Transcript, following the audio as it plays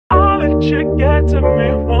let you get to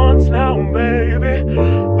me once now, baby,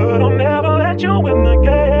 but I'll never let you win the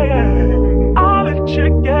game. I'll let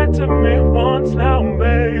you get to me once now,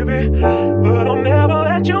 baby, but I'll never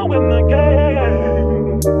let you win the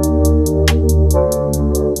game.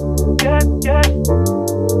 Get, get,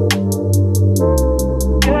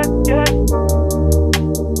 get, get,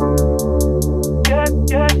 get,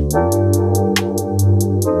 get,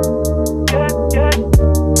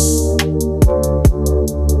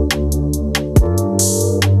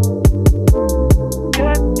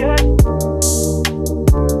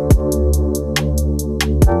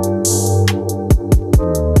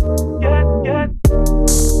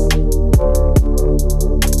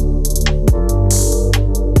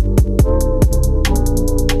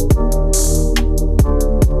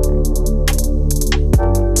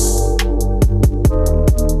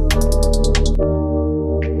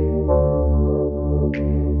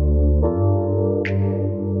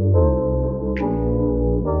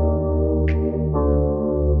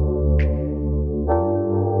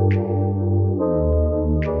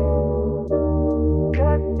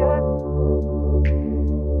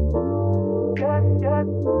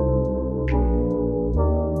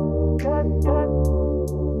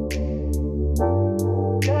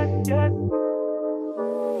 get.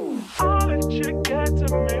 I'll let you get to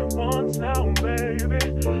me once now, baby,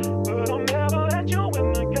 but I'll never let you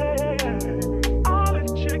win the game. I'll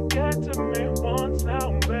let you get to me once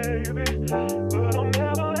now, baby, but I'll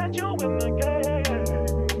never let you win the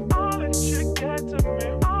game. I'll let you get to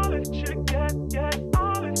me. I'll let you get.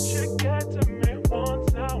 I'll let you get to me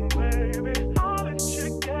once now, baby. I'll let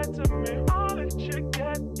you get to me. I'll let you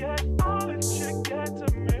get. I'll let you get to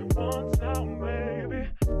me once now, baby.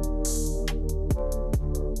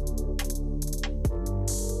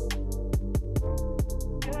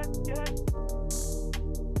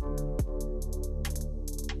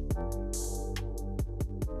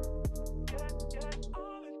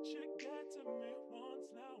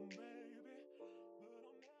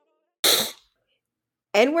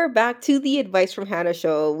 And we're back to the Advice from Hannah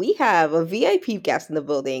show. We have a VIP guest in the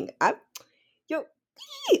building. Yo,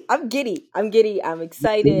 I'm giddy. I'm giddy. I'm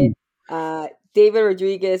excited. Mm, Uh, David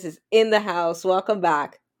Rodriguez is in the house. Welcome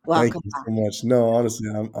back. Thank Welcome you back. so much. No, honestly,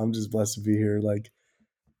 I'm just blessed to be here. Like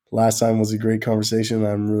last time was a great conversation.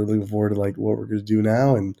 I'm really looking forward to like what we're gonna do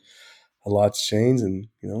now, and a lot's changed, and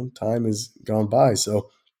time has gone by.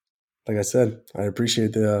 So, like I said, I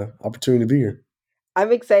appreciate the opportunity to be here.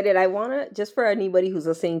 I'm excited. I want to, just for anybody who's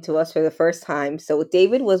listening to us for the first time. So,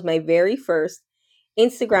 David was my very first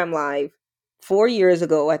Instagram live 4 years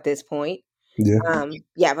ago at this point. Yeah.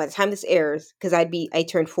 Yeah, by the time this airs, because I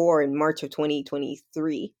turned 4 in March of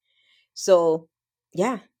 2023. So,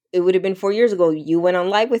 yeah, it would have been 4 years ago. You went on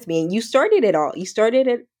live with me and you started it all. You started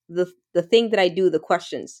it, the thing that I do, the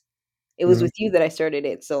questions. It was Mhm. with you that I started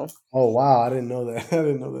it. So, Oh wow, I didn't know that. I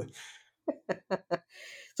didn't know that.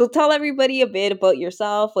 so tell everybody a bit about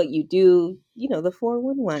yourself, what you do, the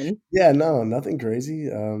 411. Yeah, no, nothing crazy.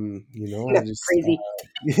 I No, just crazy.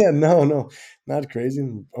 yeah, no, not crazy.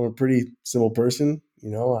 I'm a pretty simple person.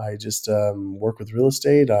 I just work with real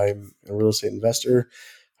estate. I'm a real estate investor.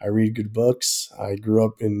 I read good books. I grew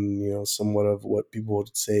up in somewhat of what people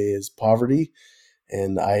would say is poverty,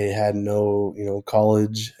 and I had no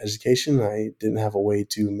college education. I didn't have a way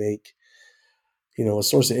to make a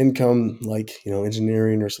source of income like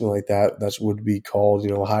engineering or something like that. That would be called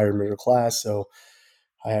higher middle class. So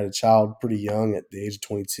I had a child pretty young at the age of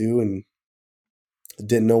 22 and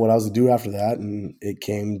didn't know what I was to do after that. And it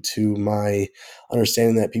came to my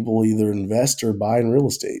understanding that people either invest or buy in real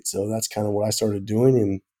estate. So that's kind of what I started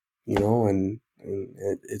doing. And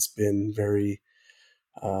it's been very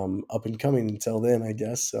up and coming until then, I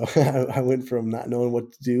guess. So I went from not knowing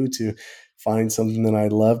what to do to finding something that I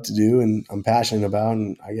love to do and I'm passionate about.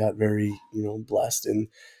 And I got very, blessed in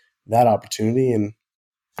that opportunity. And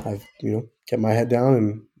I've, kept my head down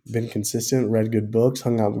and been consistent, read good books,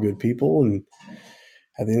 hung out with good people. And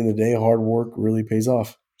at the end of the day, hard work really pays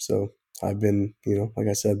off. So I've been, like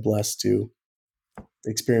I said, blessed to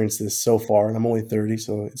experience this so far. And I'm only 30,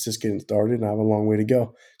 so it's just getting started and I have a long way to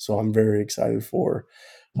go. So I'm very excited for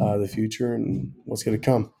the future and what's going to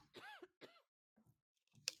come.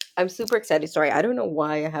 I'm super excited. Sorry, I don't know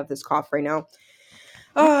why I have this cough right now.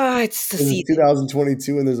 Ah, it's the This is season.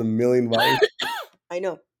 2022 and there's a million viruses. I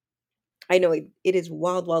know. I know it is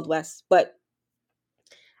wild, wild west. But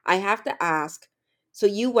I have to ask, so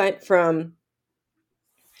you went from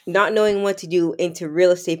not knowing what to do into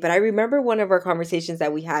real estate, but I remember one of our conversations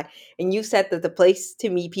that we had, and you said that the place to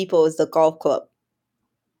meet people is the golf club.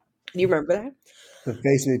 Do you remember that? The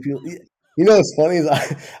face me people. You know, what's funny is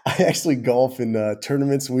I actually golf in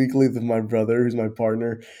tournaments weekly with my brother, who's my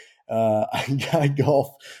partner. I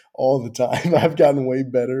golf all the time. I've gotten way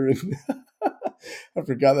better, and I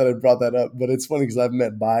forgot that I brought that up. But it's funny because I've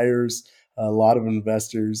met buyers, a lot of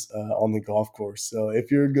investors on the golf course. So if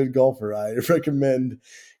you're a good golfer, I recommend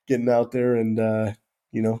getting out there and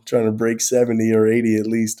trying to break 70 or 80 at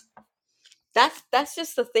least. That's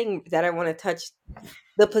just the thing that I want to touch,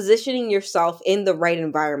 the positioning yourself in the right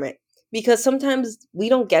environment, because sometimes we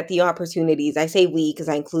don't get the opportunities. I say we because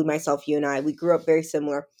I include myself, you and I, we grew up very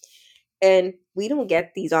similar, and we don't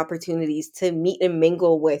get these opportunities to meet and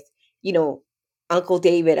mingle with, you know, Uncle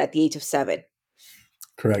David at the age of 7,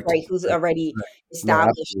 Correct. right, who's already Correct. No,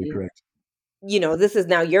 established. absolutely And correct. this is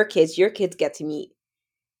now your kids get to meet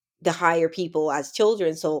the higher people as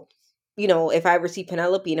children. So, if I ever see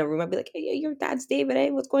Penelope in a room, I'd be like, hey, your dad's David.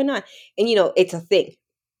 Hey, what's going on? And, it's a thing.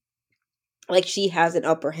 Like, she has an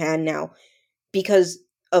upper hand now because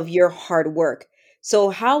of your hard work.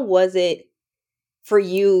 So, how was it for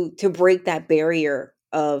you to break that barrier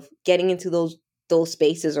of getting into those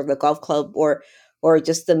spaces, or the golf club, or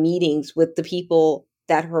just the meetings with the people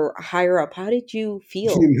that are higher up? How did you You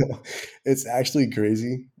feel? know, it's actually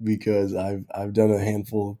crazy because I've done a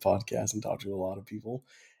handful of podcasts and talked to a lot of people,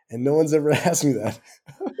 and no one's ever asked me that.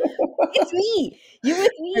 It's me. You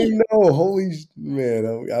with I me. know, man!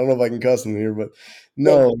 I don't know if I can cuss in here, but Wait,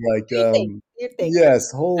 no, like, do your thing. Do your thing.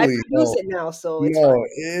 yes, I holy produce hell, it now, so it's no, fine.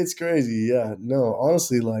 it's crazy. Yeah, no,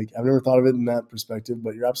 honestly, like I've never thought of it in that perspective,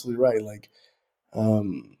 but you're absolutely right. Like,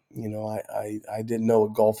 I didn't know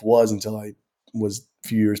what golf was until I was a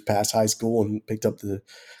few years past high school and picked up the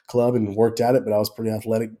club and worked at it. But I was pretty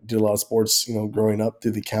athletic, did a lot of sports, growing up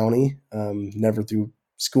through the county, never through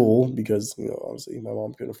school because, obviously my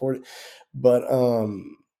mom couldn't afford it. But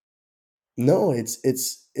no,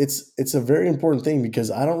 it's a very important thing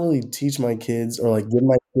because I don't really teach my kids or like give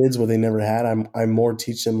my kids what they never had. I more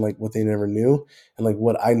teach them like what they never knew and like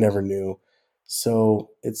what I never knew.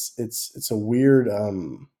 So it's a weird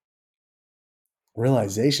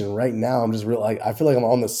realization right now. I'm just real like I feel like I'm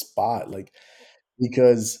on the spot, like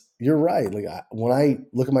because you're right. Like when I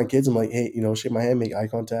look at my kids, I'm like, hey, shake my hand, make eye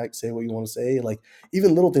contact, say what you want to say. Like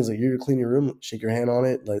even little things like you're gonna clean your room, shake your hand on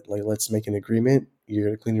it. Like let's make an agreement. You're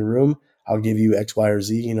gonna clean your room. I'll give you X, Y, or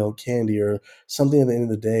Z, candy or something at the end of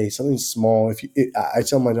the day, something small. I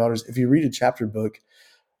tell my daughters, if you read a chapter book,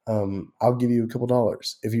 I'll give you a couple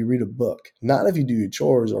dollars. If you read a book, not if you do your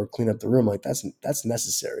chores or clean up the room, like that's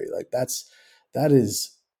necessary. Like that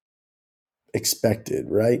is expected,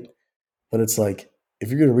 right? But it's like if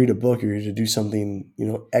you're going to read a book or you're going to do something,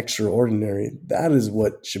 extraordinary, that is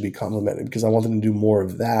what should be complimented because I want them to do more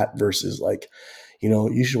of that versus like,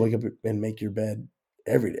 you should wake up and make your bed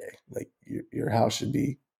every day. Like your house should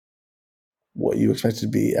be what you expect it to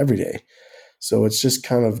be every day. So it's just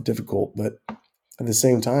kind of difficult, but at the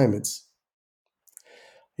same time,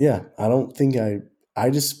 yeah, I don't think I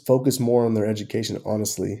just focus more on their education,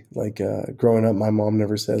 honestly. Like growing up, my mom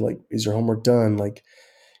never said like, "Is your homework done?" Like,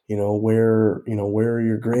 where are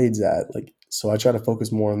your grades at? Like, so I try to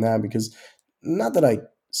focus more on that because not that I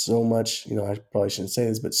so much, I probably shouldn't say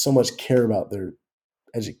this, but so much care about their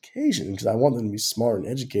education because I want them to be smart and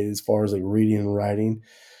educated as far as like reading and writing,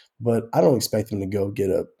 but I don't expect them to go get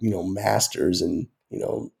a, master's in,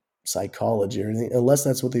 psychology or anything unless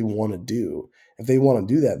that's what they want to do. If they want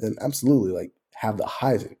to do that, then absolutely like have the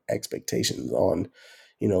highest expectations on,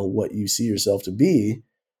 what you see yourself to be.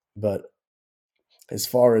 But as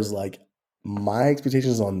far as like my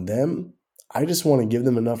expectations on them, I just want to give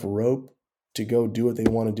them enough rope to go do what they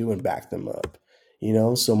want to do and back them up.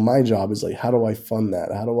 So my job is like, how do I fund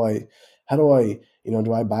that? How do I,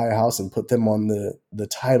 do I buy a house and put them on the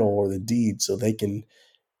title or the deed so they can,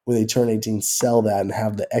 when they turn 18, sell that and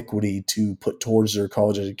have the equity to put towards their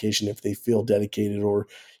college education if they feel dedicated or,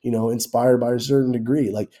 inspired by a certain degree.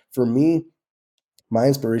 Like for me, my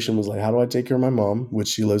inspiration was like, how do I take care of my mom, which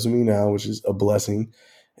she lives with me now, which is a blessing.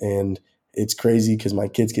 And it's crazy because my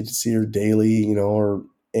kids get to see her daily, or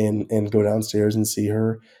and go downstairs and see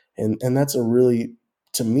her. And that's a really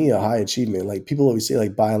to me a high achievement. Like people always say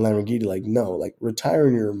like buy a Lamborghini. Like, no, like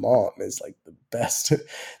retiring your mom is like the best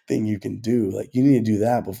thing you can do. Like you need to do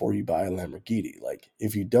that before you buy a Lamborghini. Like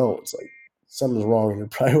if you don't, it's like something's wrong in your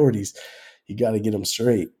priorities. You got to get them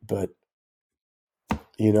straight. But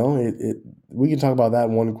we can talk about that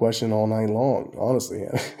one question all night long, honestly.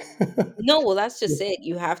 No, well, that's just it.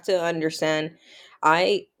 You have to understand.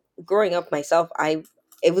 I, growing up myself,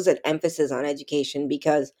 it was an emphasis on education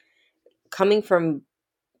because coming from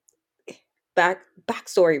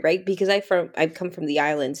backstory, right? Because I come from the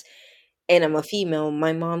islands, and I'm a female.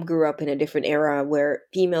 My mom grew up in a different era where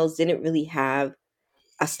females didn't really have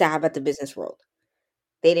a stab at the business world.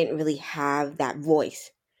 They didn't really have that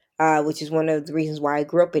voice, which is one of the reasons why I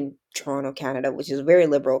grew up in Toronto, Canada, which is a very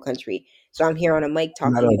liberal country. So I'm here on a mic I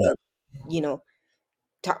know talking that. about, you know,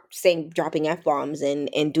 saying, dropping f bombs and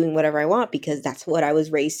doing whatever I want because that's what I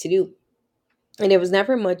was raised to do. And it was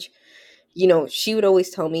never much, she would always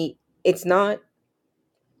tell me it's not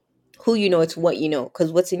who you know, it's what you know,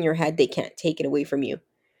 because what's in your head, they can't take it away from you,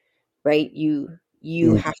 right? You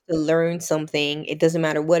Mm. have to learn something. It doesn't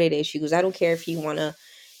matter what it is. She goes, I don't care if you want to,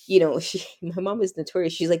 my mom is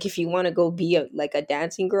notorious. She's like, if you want to go be a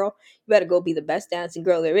dancing girl, you better go be the best dancing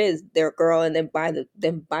girl there, girl, and then buy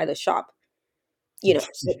the shop,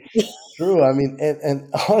 so True. I mean,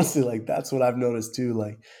 and honestly, like that's what I've noticed too.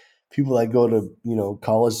 Like people that go to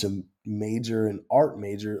college to major in art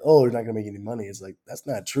major, oh, you're not gonna make any money. It's like that's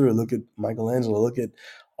not true. Look at Michelangelo. Look at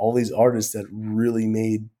all these artists that really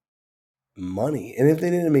made money. And if they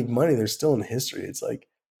didn't make money, they're still in history. It's like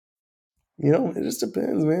it just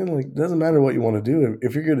depends, man. Like it doesn't matter what you want to do.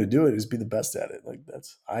 If you're gonna do it, just be the best at it. Like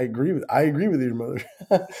that's I agree with your mother.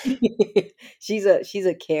 she's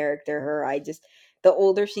a character. Her, I just the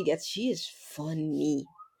older she gets, she is funny.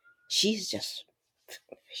 She's just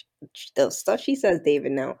the stuff she says,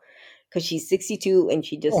 David, now, because she's 62 and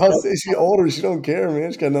she just I'll does say she older. She don't care,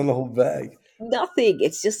 man. She got nothing to hold back. nothing.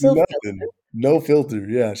 It's just so Nothing. No filter.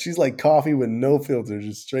 Yeah. She's like coffee with no filter,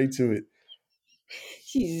 just straight to it.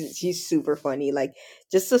 she's super funny. Like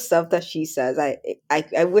just the stuff that she says.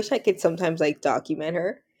 I wish I could sometimes like document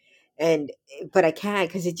her, and but I can't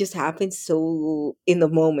because it just happens so in the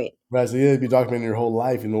moment. Right. So you have to be documenting your whole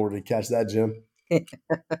life in order to catch that, Jim.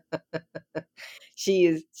 She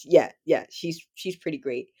is, yeah, yeah. She's pretty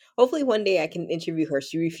great. Hopefully one day I can interview her.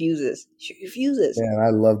 She refuses. She refuses. Man, I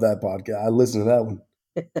love that podcast. I listen to that one.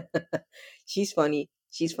 She's funny.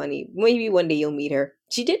 She's funny. Maybe one day you'll meet her.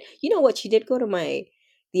 She did. You know what? She did go to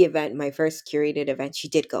the event, my first curated event. She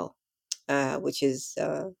did go, which is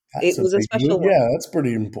That's it a was a big deal. special one. Yeah,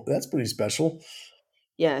 that's pretty special.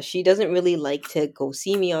 Yeah, she doesn't really like to go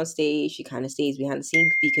see me on stage. She kind of stays behind the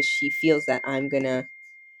scenes because she feels that I'm gonna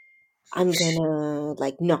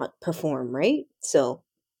like not perform, right? So,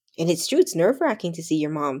 and it's true. It's nerve wracking to see your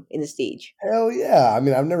mom in the stage. Hell yeah. I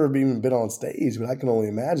mean, I've never even been on stage, but I can only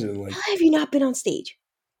imagine. Like, How have you not been on stage?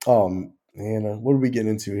 man, what are we getting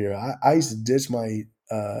into here? I used to ditch my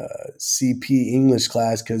CP English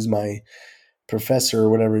class because my professor or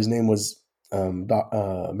whatever his name was,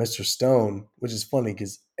 Mr. Stone, which is funny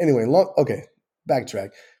because anyway, okay, backtrack.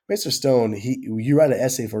 Mr. Stone, you write an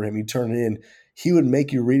essay for him, you turn it in, he would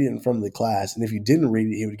make you read it in front of the class, and if you didn't read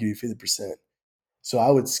it, he would give you 50%. So I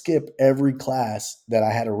would skip every class that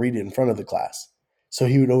I had to read it in front of the class. So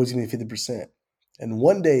he would always give me 50%. And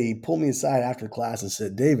one day he pulled me aside after class and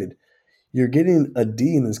said, David, you're getting a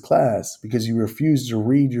D in this class because you refuse to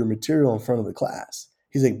read your material in front of the class.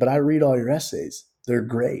 He's like, but I read all your essays. They're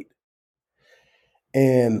great.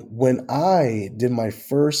 And when I did my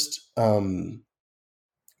first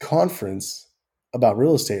conference about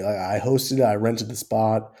real estate, I hosted it, I rented the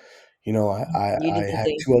spot. You I did the had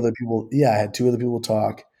thing. two other people. Yeah, I had two other people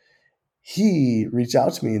talk. He reached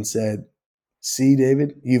out to me and said, see,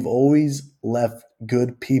 David, you've always left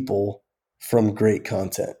good people from great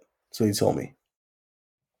content. So he told me.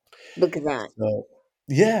 Look at that. So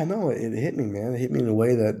yeah, no, it hit me, man. It hit me in a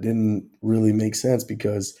way that didn't really make sense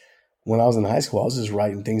because when I was in high school, I was just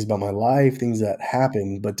writing things about my life, things that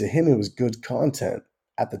happened. But to him, it was good content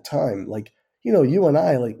at the time. Like, you and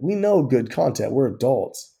I, like, we know good content. We're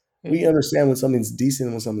adults. We Hmm. understand when something's decent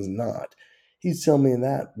and when something's not. He's telling me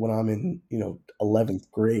that when I'm in, 11th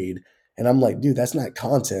grade. And I'm like, dude, that's not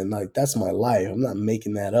content. Like, that's my life. I'm not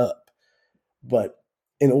making that up. But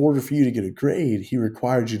in order for you to get a grade, he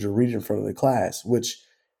required you to read in front of the class, which,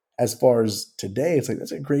 as far as today, it's like,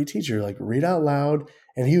 that's a great teacher. Like, read out loud.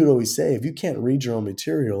 And he would always say, if you can't read your own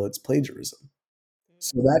material, it's plagiarism.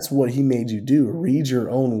 So that's what he made you do. Read your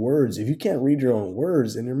own words. If you can't read your own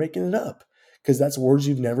words, then you're making it up because that's words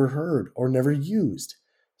you've never heard or never used.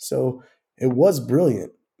 So it was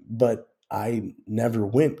brilliant, but I never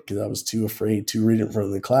went because I was too afraid to read in front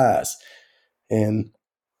of the class. And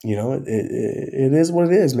it is what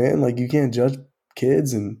it is, man. Like you can't judge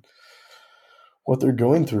kids and what they're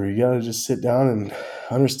going through. You got to just sit down and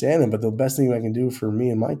understand them. But the best thing I can do for me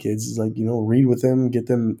and my kids is like, read with them, get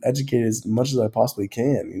them educated as much as I possibly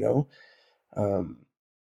can, um,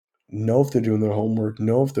 know if they're doing their homework,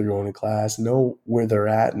 know if they're going to class, know where they're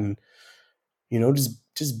at. And,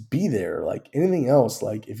 just be there. Like anything else,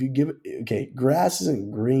 like if you give it, okay, grass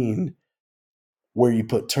isn't green where you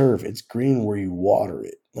put turf. It's green where you water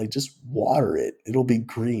it. Like just water it. It'll be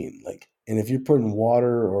green. Like, and if you're putting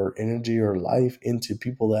water or energy or life into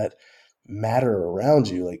people that matter around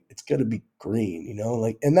you, like it's gonna be green, you know?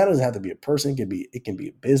 Like, and that doesn't have to be a person, it can be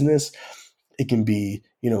a business, it can be,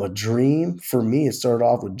 a dream. For me, it started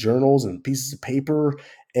off with journals and pieces of paper,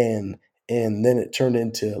 and and then it turned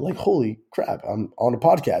into like, holy crap, I'm on a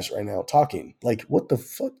podcast right now talking. Like, what the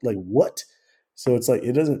fuck? Like, what? So it's like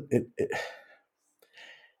it doesn't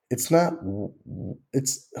it's not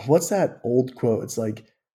it's what's that old quote? It's like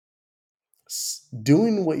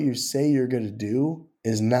doing what you say you're going to do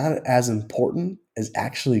is not as important as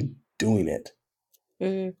actually doing it.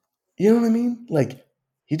 Hmm. You know what I mean? Like,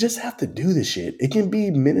 you just have to do the shit. It can be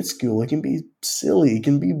minuscule, it can be silly, it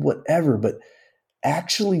can be whatever, but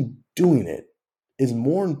actually doing it is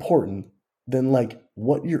more important than like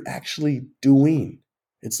what you're actually doing.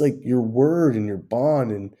 It's like your word and your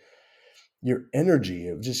bond and your energy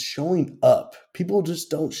of just showing up. People just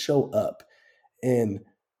don't show up. And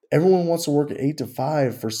everyone wants to work at 8 to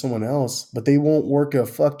 5 for someone else, but they won't work a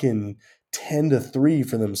fucking 10 to 3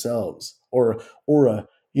 for themselves, or a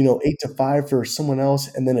 8 to 5 for someone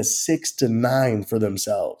else, and then a 6 to 9 for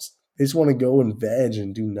themselves. They just want to go and veg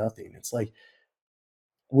and do nothing. It's like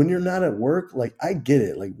when you're not at work, like I get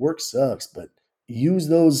it, like work sucks, but use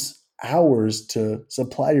those hours to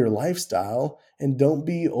supply your lifestyle and don't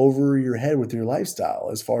be over your head with your lifestyle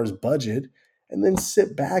as far as budget. And then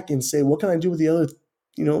sit back and say, what can I do with the other,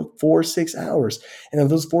 4 or 6 hours? And if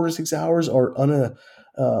those 4 to 6 hours are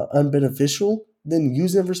unbeneficial, then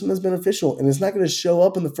use them for something that's beneficial. And it's not going to show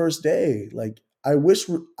up on the first day. Like I wish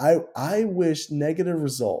negative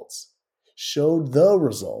results showed the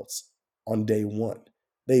results on day one.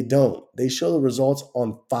 They don't. They show the results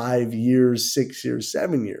on 5 years, 6 years,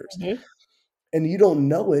 7 years. Hmm. And you don't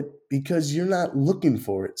know it because you're not looking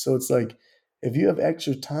for it. So it's like if you have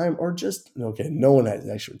extra time, or just, okay, no one has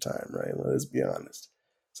extra time, right? Let's be honest.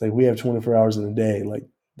 It's like we have 24 hours in a day. Like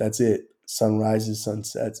that's it. Sun rises, sun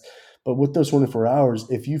sets. But with those 24 hours,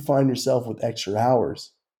 if you find yourself with extra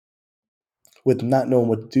hours, with not knowing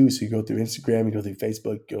what to do. So you go through Instagram, you go through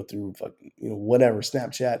Facebook, go through fucking, whatever,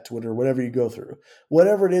 Snapchat, Twitter, whatever you go through,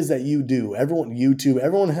 whatever it is that you do. YouTube,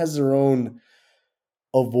 everyone has their own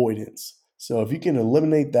avoidance. So if you can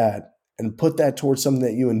eliminate that and put that towards something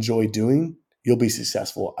that you enjoy doing, you'll be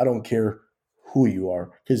successful. I don't care who you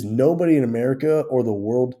are, because nobody in America or the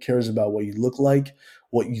world cares about what you look like,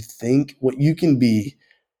 what you think, what you can be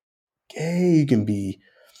gay, you can be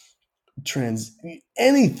trans,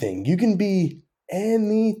 anything. You can be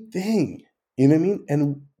anything. You know what I mean?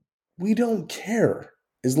 And we don't care.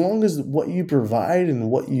 As long as what you provide and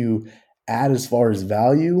what you add as far as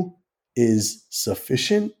value is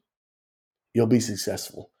sufficient, you'll be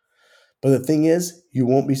successful. But the thing is, you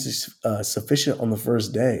won't be sufficient on the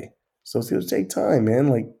first day. So it's going to take time, man.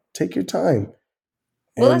 Like, take your time.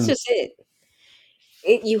 Well, that's And just it.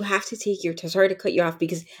 You have to take your time. Sorry to cut you off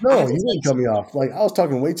because I no, have to you tell you didn't cut me off. Like, I was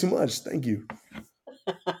talking way too much. Thank you.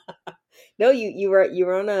 no, you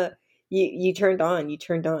were on a you turned on. You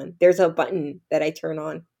turned on. There's a button that I turn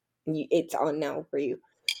on. And it's on now for you.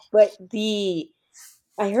 But the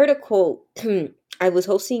I heard a quote. I was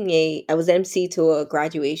MC to a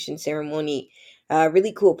graduation ceremony.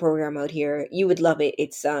 Really cool program out here. You would love it.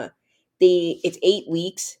 It's 8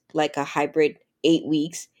 weeks, like a hybrid 8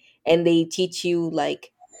 weeks, and they teach you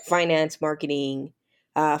like finance, marketing,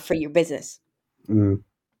 for your business. Mm.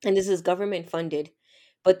 And this is government funded,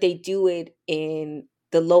 but they do it in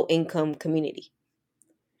the low income community.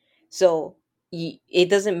 So it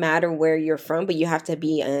doesn't matter where you're from, but you have to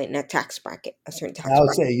be in a tax bracket, a certain tax I would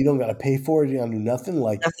bracket. say you don't got to pay for it. You don't do nothing.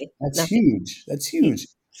 Like Nothing, that's nothing. huge. That's You- huge. And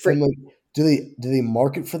Free. like, do they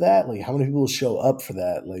market for that? Like, how many people show up for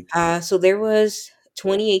that? Like, So there was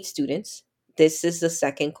 28 students. This is the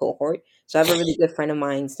second cohort. So I have a really good friend of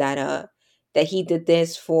mine's that he did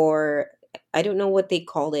this for. I don't know what they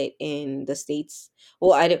call it in the states.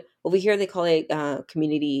 Well, I don't, over here they call it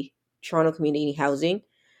community Toronto community housing,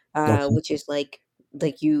 okay. which is like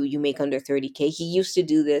you make under 30K. He used to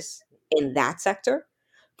do this in that sector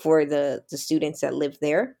for the students that live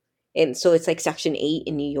there, and so it's like Section 8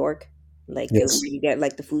 in New York, like where Yes. you get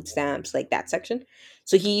like the food stamps, like that section.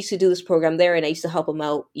 So he used to do this program there, and I used to help him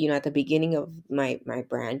out, at the beginning of my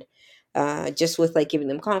brand, just with like giving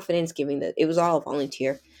them confidence, it was all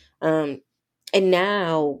volunteer. Um, and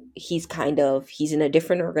now he's in a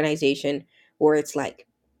different organization where it's like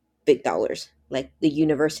big dollars, like the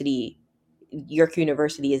university, York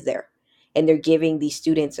University is there, and they're giving these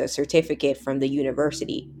students a certificate from the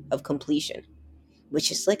university of completion,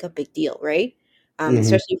 which is like a big deal, right? Hmm.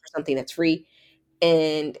 Especially for something that's free.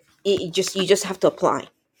 And You just have to apply.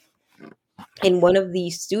 And one of the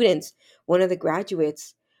students, one of the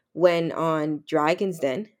graduates, went on Dragon's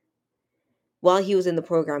Den. While he was in the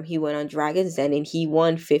program, he went on Dragon's Den and he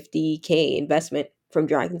won 50K investment from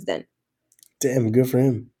Dragon's Den, Damn, good for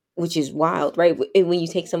him. which is wild, right? And when you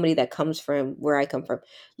take somebody that comes from where I come from,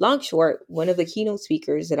 long short, one of the keynote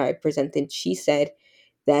speakers that I presented, she said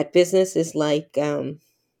that business is like a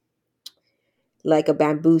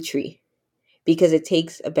bamboo tree, because it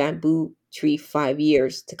takes a bamboo tree 5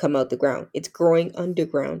 years to come out the ground. It's growing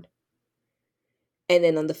underground, and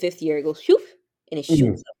then on the fifth year, it goes shoof, and it Mm,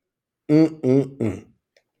 shoots up. mm.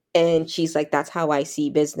 And she's like, "That's how I see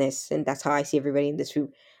business, and that's how I see everybody in this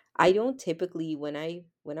room." I don't typically, when I'm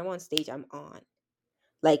on stage, I'm on.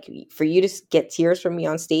 Like, for you to get tears from me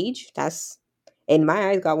on stage, that's, and my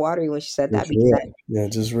eyes got watery when she said that, It's because real. Yeah,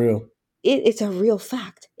 just real. it's a real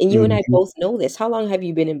fact. And you and I Mhm. both know this. How long have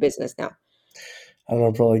you been in business now? I don't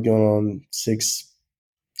know, probably going on 6,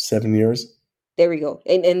 7 years. There we go.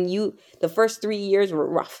 And you, the first 3 years were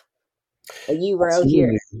rough. Like, you were out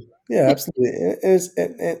here. Absolutely. Yeah,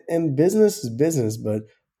 absolutely. And business is business, but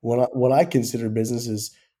what I consider business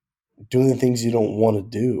is doing the things you don't want to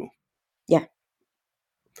do. Yeah.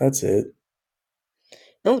 That's it.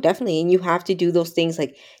 No, definitely. And you have to do those things.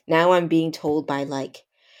 Like, now I'm being told by, like,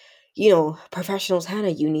 professionals, Hannah,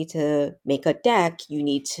 you need to make a deck. You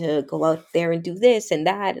need to go out there and do this and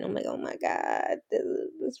that. And I'm like, oh my God,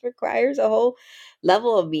 this requires a whole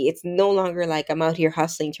level of me. It's no longer like I'm out here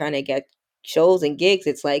hustling, trying to get shows and gigs.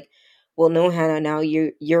 It's like, well, no, Hannah, now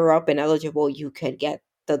you're up and eligible. You could get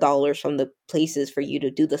the dollars from the places for you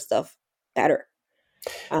to do the stuff better.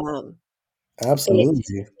 Um, and Absolutely.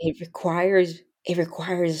 it requires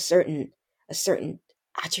a certain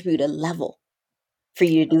attribute, a level for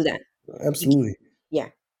you to do that. You, Absolutely. yeah.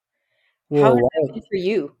 Well, How a has lot that been of, for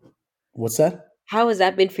you? what's that? How has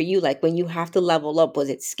that been for you? Like, when you have to level up, was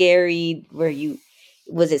it scary?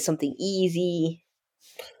 Was it something easy?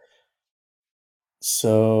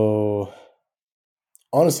 So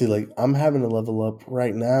honestly, like I'm having to level up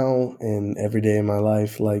right now and every day in my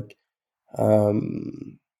life. Like,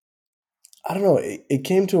 um, I don't know. It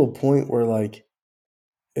came to a point where like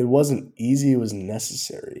it wasn't easy, it was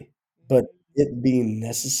necessary. But it being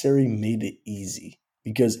necessary made it easy.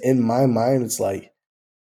 Because in my mind, it's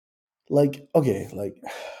okay, like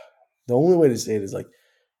the only way to say it is like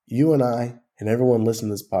you and I and everyone listening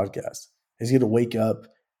to this podcast is going to wake up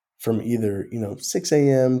from either, 6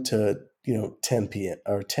 a.m. to, 10 p.m.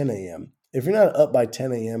 or 10 a.m. If you're not up by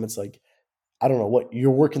 10 a.m., it's like, I don't know what,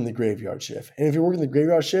 you're working the graveyard shift. And if you're working the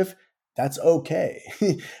graveyard shift, that's okay.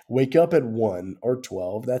 Wake up at 1 or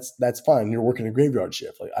 12. That's fine. You're working a graveyard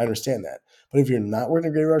shift. Like I understand that. But if you're not working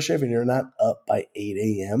a graveyard shift and you're not up by 8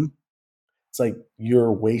 a.m., it's like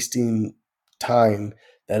you're wasting time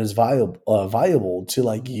that is valuable to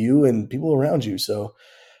like you and people around you. So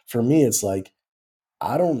for me, it's like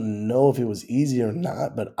I don't know if it was easy or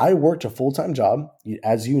not, but I worked a full time job.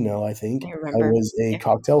 As you know, I think I I remember. was a Yeah.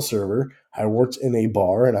 cocktail server. I worked in a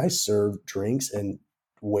bar and I served drinks and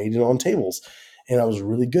waited on tables. And I was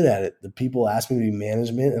really good at it. The people asked me to be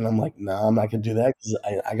management, and I'm like, nah, I'm not going to do that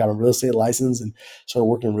because I got a real estate license and started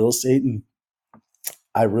working in real estate. And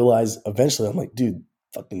I realized eventually, I'm like, dude,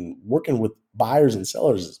 fucking working with buyers and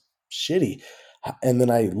sellers is shitty. And then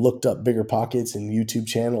I looked up Bigger Pockets and YouTube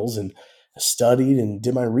channels and studied and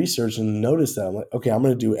did my research and noticed that I'm like, okay, I'm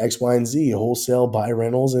going to do X, Y, and Z, wholesale, buy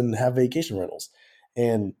rentals, and have vacation rentals.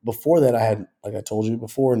 And before that, I had, like I told you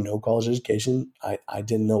before, no college education. I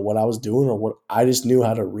didn't know what I was doing or what I just knew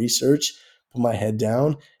how to research, put my head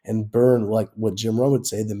down, and burn, like what Jim Rohn would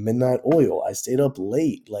say, the midnight oil. I stayed up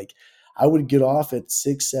late. Like I would get off at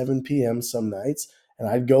 6, 7 p.m. some nights, and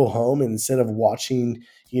I'd go home, and instead of watching,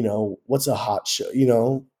 what's a hot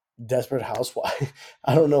show, Desperate Housewife.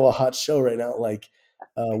 I don't know a hot show right now, like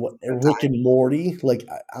what The Rick time. and Morty. Like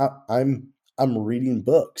I'm reading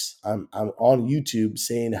books. I'm on YouTube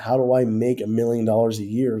saying how do I make $1 million a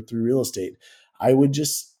year through real estate. I would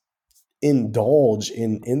just indulge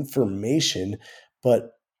in information,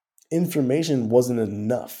 but information wasn't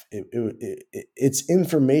enough. It's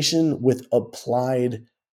information with applied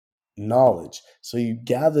knowledge. So you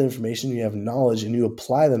gather information, you have knowledge, and you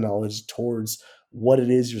apply the knowledge towards what it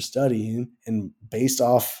is you're studying, and based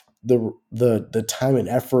off the time and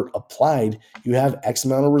effort applied, you have X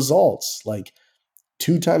amount of results. Like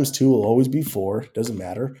 2 times 2 will always be 4. Doesn't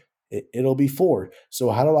matter. It'll be 4. So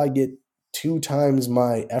how do I get 2 times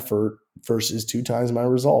my effort versus 2 times my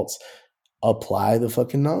results? Apply the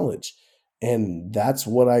fucking knowledge. And that's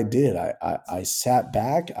what I did. I sat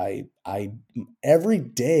back. I every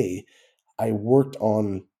day I worked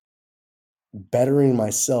on bettering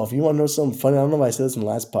myself. You want to know something funny? I don't know if I said this in the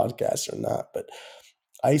last podcast or not, but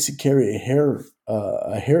I used to carry a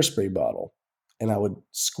hairspray bottle, and I would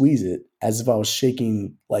squeeze it as if I was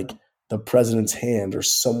shaking like the president's hand or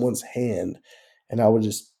someone's hand, and I would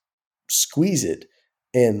just squeeze it.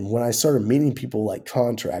 And when I started meeting people like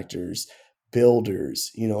contractors,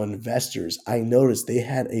 builders, investors, I noticed they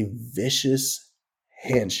had a vicious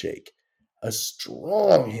handshake, a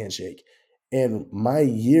strong handshake. And my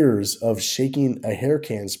years of shaking a hair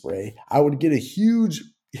can spray, I would get a huge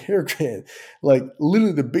hair can, like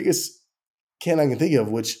literally the biggest can I can think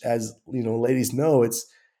of, which, as ladies know,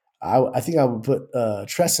 I think I would put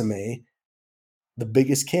Tresemme, the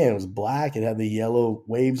biggest can. It was black. It had the yellow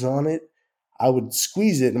waves on it. I would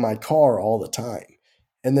squeeze it in my car all the time.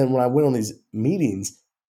 And then when I went on these meetings,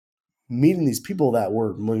 meeting these people that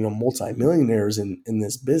were multimillionaires in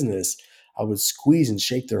this business, I would squeeze and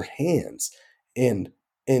shake their hands, and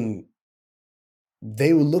and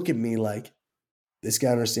they would look at me like, this guy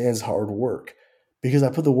understands hard work, because I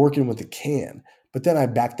put the work in with the can. But then I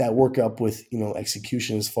back that work up with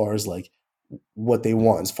execution, as far as like what they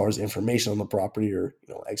want, as far as information on the property, or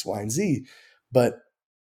X, Y, and Z. But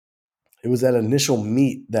it was that initial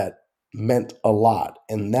meet that meant a lot,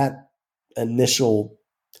 and that initial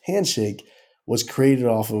handshake was created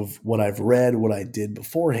off of what I've read, what I did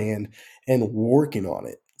beforehand, and working on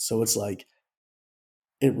it. So it's like,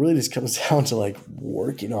 it really just comes down to like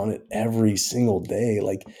working on it every single day.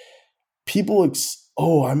 Like, people,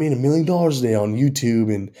 oh, I made $1 million a day on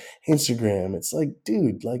YouTube and Instagram. It's like,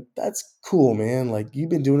 dude, like, that's cool, man. Like,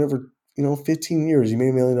 you've been doing it for 15 years. You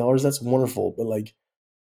made $1 million. That's wonderful. But like,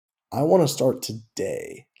 I want to start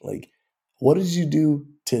today. Like, what did you do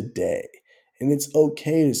today? And it's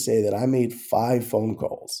okay to say that I made 5 phone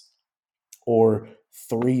calls or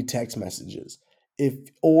 3 text messages.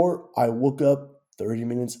 Or I woke up 30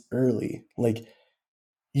 minutes early. Like,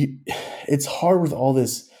 it's hard with all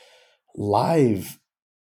this live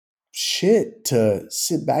shit to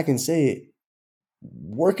sit back and say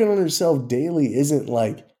working on yourself daily isn't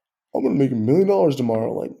like, I'm going to make $1 million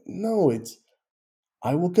tomorrow. Like, no, it's,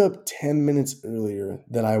 I woke up 10 minutes earlier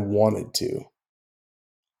than I wanted to.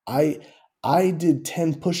 I I did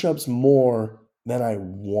 10 push-ups more than I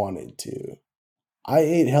wanted to. I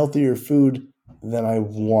ate healthier food than I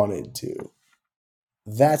wanted to.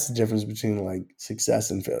 That's the difference between like success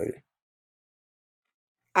and failure.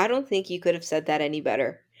 I don't think you could have said that any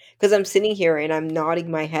better. Because I'm sitting here and I'm nodding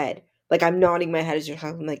my head. Like, I'm nodding my head as you're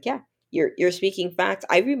talking. I'm like, yeah, you're speaking facts.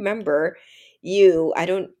 I remember you. I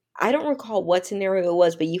don't recall what scenario it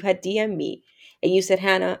was, but you had DM me and you said,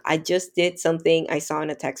 Hannah, I just did something I saw in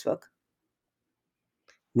a textbook.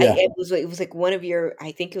 Yeah. It was like one of your,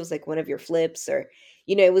 I think it was like one of your flips, or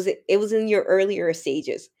it was in your earlier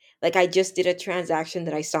stages. Like, I just did a transaction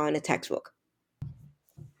that I saw in a textbook.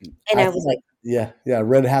 And I I think was like, yeah, I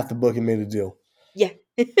read half the book and made a deal. yeah.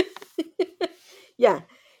 Yeah.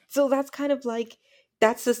 So that's kind of like,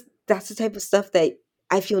 that's the type of stuff that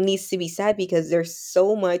I feel needs to be said, because there's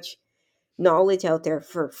so much knowledge out there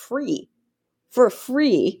for free,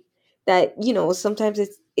 that sometimes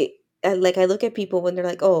like, I look at people when they're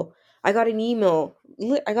like, oh, I got an email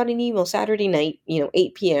Saturday night,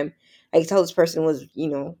 8 p.m. I could tell this person was,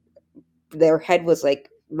 their head was like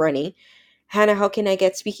running. Hannah, how can I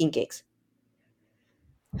get speaking gigs?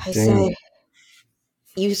 I Dang. said,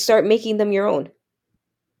 you start making them your own.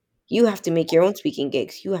 You have to make your own speaking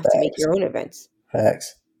gigs. You have to make Facts. your own events.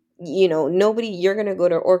 Facts. Nobody, you're going to go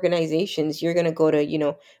to organizations, you're going to go to, So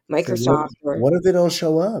what Microsoft, or what if they don't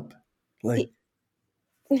show up? Like,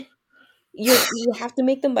 you have to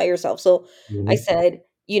make them by yourself. So I mhm. said,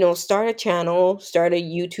 start a channel, start a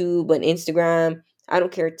YouTube, an Instagram, I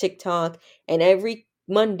don't care, TikTok, and every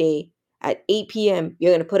Monday at 8 p.m.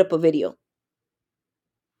 you're going to put up a video.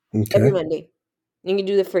 Every Okay. Monday. You can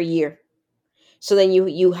do that for a year. So then you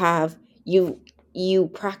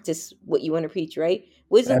practice what you want to preach, right?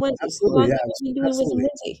 Wisdom Wednesdays. How Absolutely. long Yeah, have I been doing Wisdom absolutely.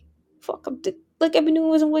 Wednesday? Fuck, like, I've been doing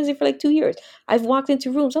Wisdom Wednesday for like 2 years. I've walked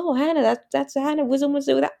into rooms. Oh, Hannah, that's Hannah, Wisdom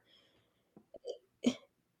Wednesday. With that,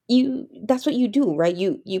 that's what you do, right?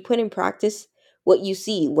 You put in practice what you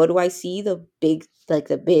see. What do I see? The big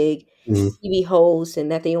Mhm. TV hosts,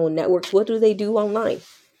 and that they own networks. What do they do online?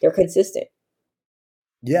 They're consistent.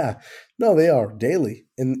 Yeah. No, they are daily.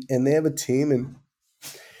 And they have a team,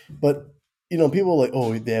 but people are like,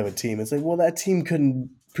 oh, they have a team. It's like, well, that team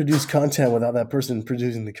couldn't produce content without that person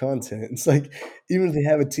producing the content. It's like, even if they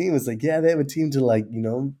have a team, it's like, yeah, they have a team to like,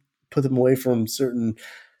 put them away from certain,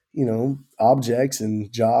 objects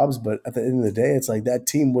and jobs. But at the end of the day, it's like that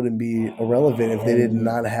team wouldn't be irrelevant if they did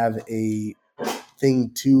not have a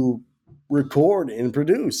thing to record and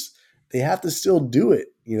produce. they have to still do it,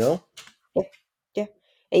 you know? Yeah, yeah.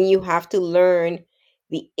 And you have to learn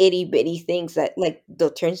the itty bitty things that, like the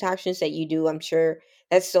transactions that you do. I'm sure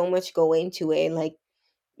that's so much go into it. Like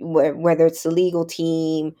whether it's the legal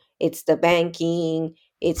team, it's the banking,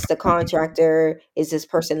 it's the contractor. Is this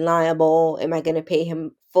person liable? Am I going to pay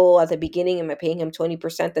him full at the beginning? Am I paying him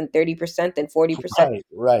 20%, then 30%, then 40%? Right,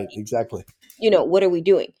 right, exactly. What are we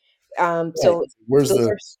doing? Right. So Where's those the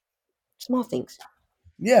are small things.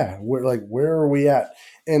 yeah, where are we at?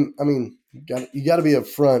 And I mean, you got to be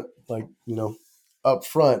upfront, like,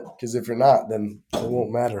 upfront, because if you're not, then it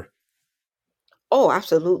won't matter. Oh,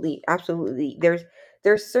 absolutely, absolutely.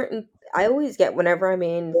 There's certain I always get whenever I'm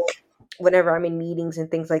in meetings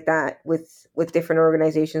and things like that with different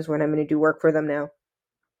organizations when I'm going to do work for them now.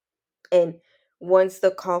 And once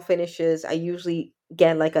the call finishes, I usually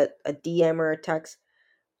get like a DM or a text.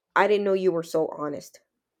 I didn't know you were so honest.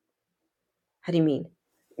 How do you mean?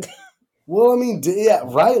 Well, I mean, yeah,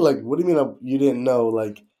 right. Like, what do you mean you didn't know?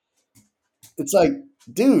 Like, it's like,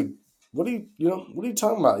 dude, what are you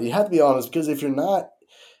talking about? You have to be honest because if you're not,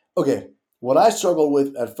 okay, what I struggled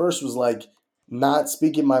with at first was like not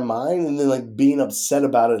speaking my mind and then like being upset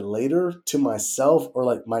about it later to myself or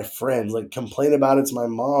like my friends, like complain about it to my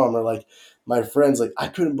mom or like my friends, like I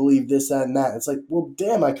couldn't believe this, that, and that. It's like, well,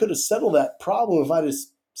 damn, I could have settled that problem if I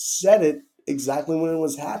just said it exactly when it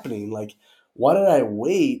was happening. Like, why did I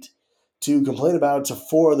wait to complain about it to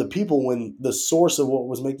four other people when the source of what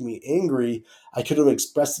was making me angry, I could have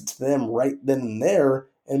expressed it to them right then and there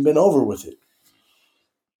and been over with it.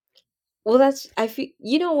 Well, that's I feel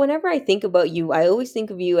whenever I think about you, I always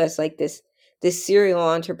think of you as like this serial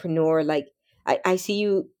entrepreneur. Like I see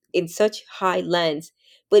you in such high lens,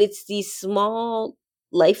 but it's these small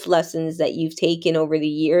life lessons that you've taken over the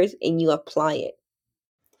years and you apply it.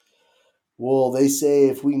 Well, they say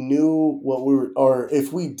if we knew what we were, or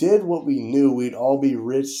if we did what we knew, we'd all be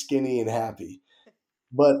rich, skinny, and happy.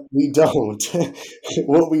 But we don't.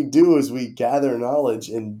 What we do is we gather knowledge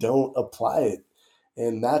and don't apply it.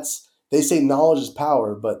 And they say knowledge is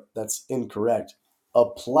power, but that's incorrect.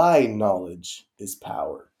 Applied knowledge is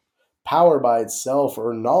power. Power by itself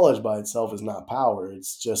or knowledge by itself is not power.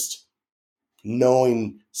 It's just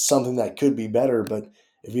knowing something that could be better. But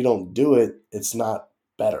if you don't do it, it's not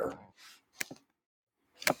better.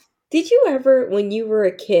 Did you ever, when you were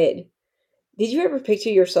a kid, did you ever picture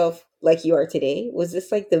yourself like you are today? Was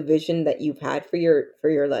this like the vision that you've had for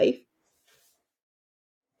your life?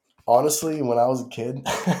 Honestly, when I was a kid,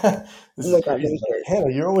 this Oh is my god, let crazy. me Like, hear it.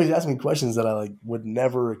 Hannah, you're always asking me questions that I like would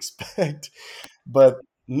never expect. But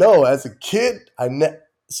no, as a kid,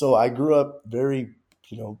 so I grew up very,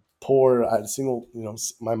 poor. I had a single,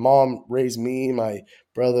 my mom raised me, my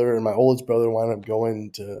brother, and my oldest brother wound up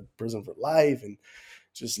going to prison for life, and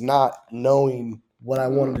just not knowing what I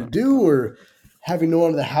wanted to do or having no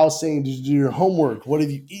one in the house saying, did you do your homework? What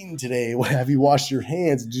have you eaten today? What have you washed your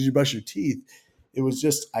hands? Did you brush your teeth? It was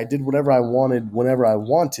just, I did whatever I wanted whenever I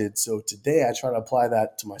wanted. So today I try to apply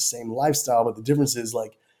that to my same lifestyle. But the difference is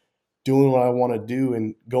like doing what I want to do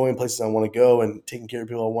and going places I want to go and taking care of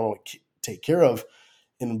people I want to take care of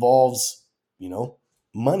involves, you know,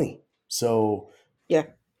 money. So Yeah.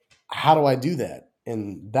 how do I do that?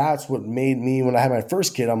 And that's what made me when I had my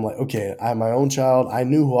first kid, I'm like, okay, I have my own child. I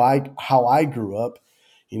knew how I grew up,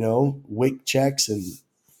 WIC checks and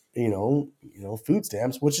food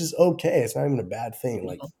stamps, which is okay. It's not even a bad thing.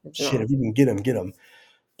 Like No, it's shit, not. if you can get them, get them.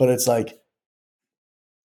 But it's like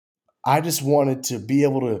I just wanted to be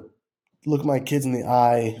able to look my kids in the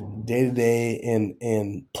eye day to day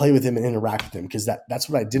and play with them and interact with them because that's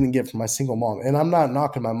what I didn't get from my single mom. And I'm not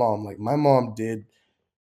knocking my mom. Like my mom did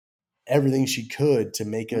everything she could to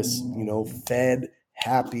make us, fed,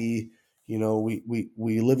 happy. We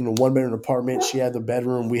lived in a 1 bedroom apartment. She had the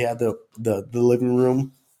bedroom, we had the living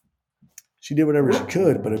room. She did whatever she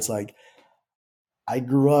could, but it's like I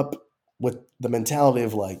grew up with the mentality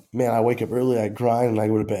of like, man, I wake up early, I grind, and I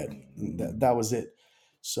go to bed. That was it.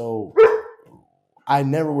 So I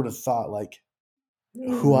never would have thought like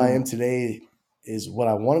who I am today is what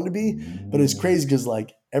I wanted to be. But it's crazy because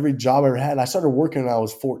like every job I ever had, I started working when I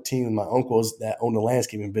was 14 with my uncles that owned a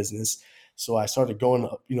landscaping business. So I started going,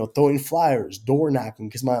 throwing flyers, door knocking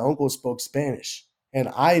because my uncle spoke Spanish. And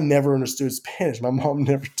I never understood Spanish. My mom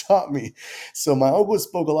never taught me. So my uncle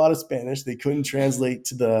spoke a lot of Spanish. They couldn't translate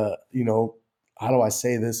to the, how do I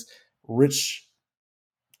say this, rich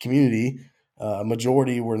community,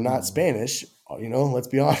 majority were not Spanish. Let's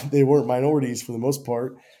be honest, they weren't minorities for the most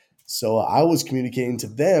part. So I was communicating to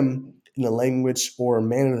them in a language or a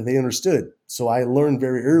manner that they understood. So I learned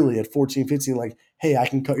very early at 14, 15, like, hey, I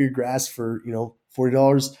can cut your grass for,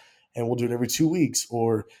 $40. and we'll do it every 2 weeks.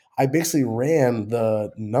 Or I basically ran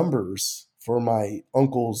the numbers for my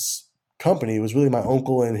uncle's company. It was really my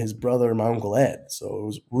uncle and his brother, my uncle Ed. So it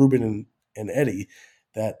was Ruben and Eddie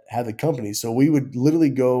that had the company. So we would literally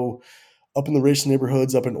go up in the rich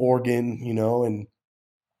neighborhoods up in Oregon, and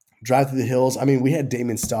drive through the hills. I mean, we had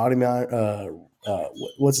Damon Stoudemire.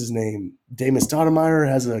 What's his name? Damon Stoudemire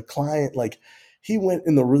has a client. Like, he went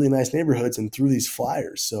in the really nice neighborhoods and threw these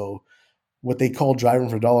flyers. So what they call driving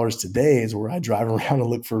for dollars today is where I drive around and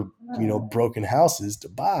look for broken houses to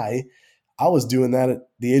buy. I was doing that at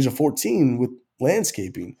the age of 14 with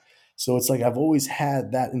landscaping. So it's like I've always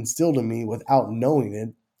had that instilled in me without knowing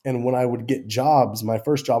it. And when I would get jobs, my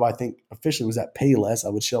first job I think officially was at Payless. I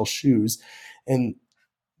would sell shoes, and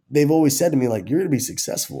they've always said to me, like, you're going to be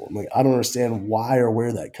successful. I'm like, I don't understand why or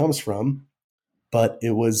where that comes from, but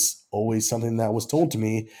it was always something that was told to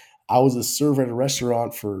me. I was a server at a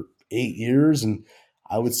restaurant for 8 years, and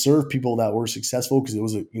I would serve people that were successful because it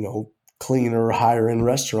was a, cleaner, higher end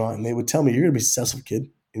restaurant. And they would tell me, you're going to be successful,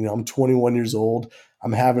 kid. I'm 21 years old.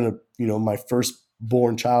 I'm having my first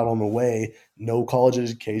born child on the way, no college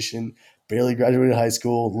education, barely graduated high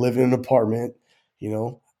school, living in an apartment,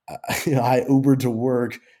 I Ubered to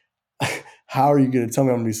work. How are you going to tell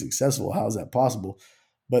me I'm going to be successful? How is that possible?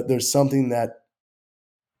 But there's something that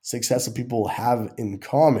successful people have in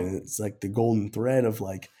common. It's like the golden thread of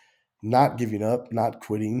like not giving up, not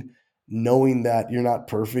quitting, knowing that you're not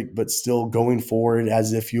perfect, but still going forward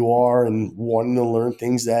as if you are and wanting to learn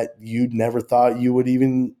things that you'd never thought you would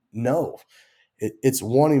even know. It's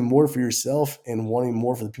wanting more for yourself and wanting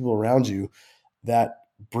more for the people around you that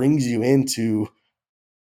brings you into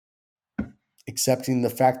accepting the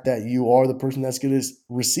fact that you are the person that's going to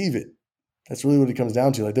receive it. That's really what it comes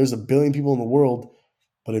down to. Like, there's a billion people in the world,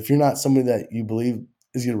 but if you're not somebody that you believe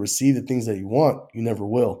is going to receive the things that you want, you never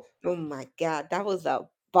will. Oh my God, that was a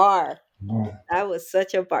bar. That was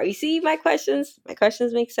such a bar. You see my questions? My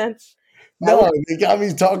questions make sense. That was No, they got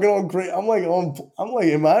me talking on great. I'm like,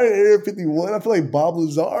 am I in Area 51? I feel like Bob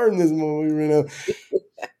Lazar in this movie right now.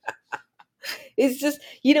 it's just,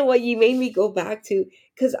 you know what, you made me go back to,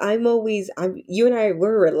 because I'm you and I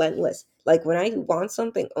were relentless. Like when I want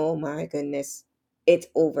something, oh my goodness, it's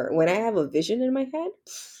over. When I have a vision in my head,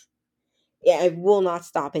 yeah, I will not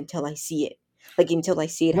stop until I see it. Like until I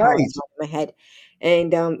see it how I Right. saw it in my head.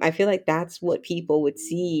 And I feel like that's what people would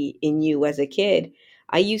see in you as a kid.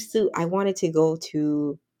 I wanted to go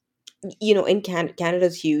to, in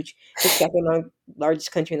Canada's huge, the second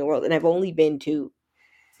largest country in the world, and I've only been to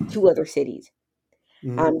two other cities,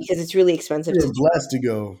 Mhm. because it's really expensive You're to blessed to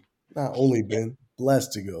go. Not only been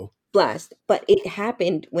blessed to go. blast. But it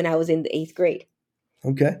happened when I was in the eighth grade,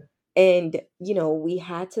 Okay. and we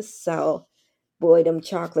had to sell Boydum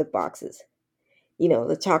chocolate boxes.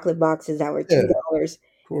 The chocolate boxes that were Yeah, $2,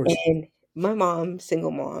 of course. and my mom,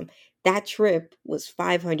 single mom, that trip was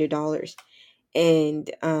 $500,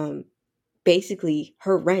 and basically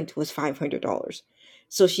her rent was $500.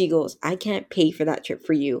 So she goes, I can't pay for that trip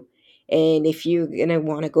for you. And if you're gonna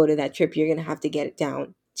want to go to that trip, you're gonna have to get it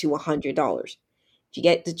down to $100.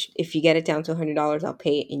 If you get it down to $100, I'll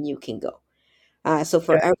pay it and you can go. So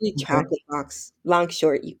for Okay. every Okay. chocolate box, long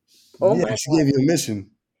short, oh Yeah, my she God, gave you a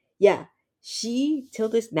mission. yeah. She till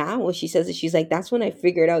this now when she says it, she's like, that's when I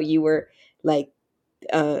figured out you were like,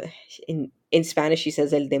 uh in Spanish she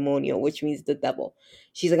says el demonio, which means the devil.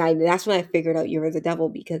 She's like, that's when I figured out you were the devil,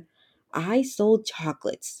 because I sold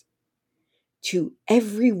chocolates to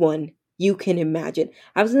everyone you can imagine.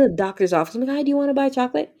 I was in the doctor's office. I'm like, hi, do you want to buy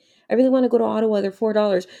chocolate? I really want to go to Ottawa. They're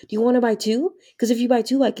 $4. Do you want to buy two? Because if you buy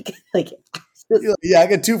two, I could like You're like, yeah, I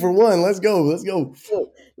got 2 for 1. Let's go. Let's go.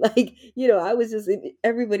 like, I was just in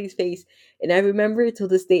everybody's face. And I remember till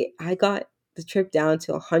this day, I got the trip down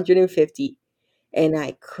to 150, and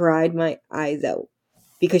I cried my eyes out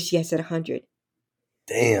because she had said 100.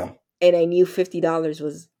 Damn. And I knew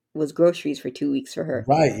 $50 was groceries for 2 weeks for her.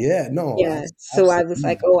 Right. Yeah. No, Yeah. that's So I was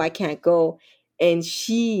like, absolutely. oh, I can't go. And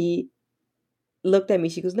she looked at me.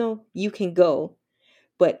 She goes, no, you can go.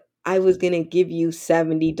 But I was going to give you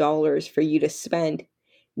 $70 for you to spend.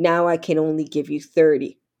 Now I can only give you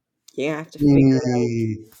 30. You have to figure it out.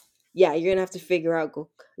 Mm, Yeah, you're gonna have to figure out. Go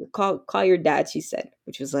call your dad. She said,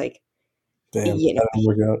 which was like, damn. you know, That didn't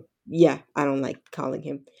work out. yeah, I don't like calling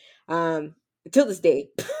him. Um, till this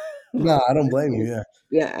day. No, I don't blame you. Yeah.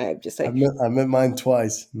 Yeah, I'm just like, I met mine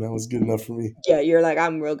twice, and that was good enough for me. yeah, you're like,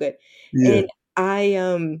 I'm real good. Yeah. And I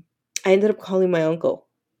ended up calling my uncle,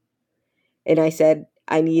 and I said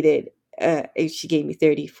I needed. She gave me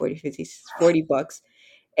 30, 40, 50, $40,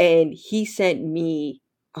 and he sent me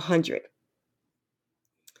 100.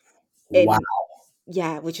 Wow. And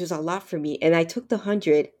yeah, which was a lot for me. And I took the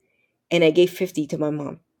 100, and I gave 50 to my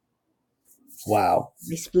mom. Wow.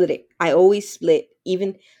 I split it. I always split,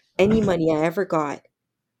 even any money I ever got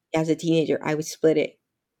as a teenager, I would split it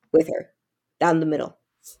with her down the middle,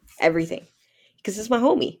 everything, because it's my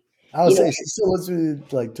homie. I would You know, say she still lives with you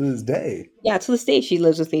like to this day. yeah. To this day, she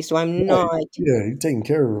lives with me, so I'm Yeah, not. yeah, you're taking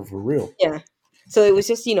care of her for real. Yeah. So it was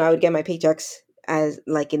just, I would get my paychecks as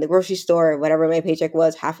like in the grocery store, whatever my paycheck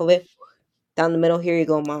was, half of it down the middle. Here you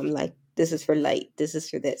go, mom. Like, this is for light. This is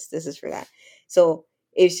for this. This is for that. So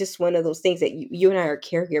it's just one of those things that you and I are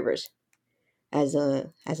caregivers as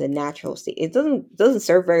a natural state. It doesn't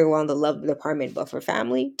serve very well in the love department, but for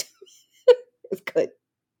family, it's good.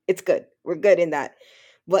 It's good. We're good in that.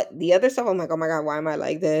 But the other stuff, I'm like, oh my god, why am I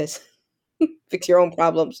like this? Fix your own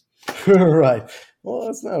problems. Right. Well,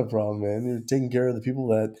 that's not a problem, man. You're taking care of the people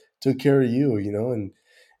that took care of you, and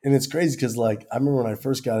it's crazy because like I remember when I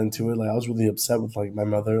first got into it, like I was really upset with like my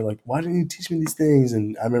mother, like why didn't you teach me these things?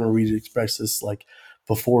 And I remember we expressed this like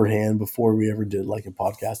beforehand, before we ever did like a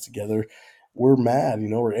podcast together. We're mad,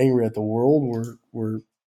 we're angry at the world. We're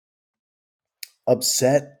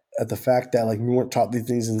upset at the fact that like we weren't taught these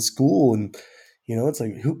things in school. And it's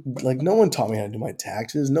like who, like no one taught me how to do my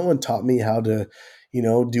taxes, no one taught me how to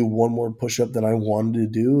do one more push-up than I wanted to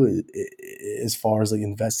do, as far as like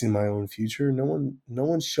investing in my own future. No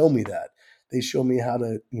one showed me that. They showed me how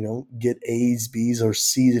to get A's, B's, or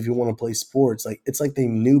C's if you want to play sports. Like it's like they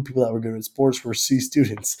knew people that were good at sports were C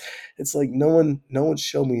students. It's like no one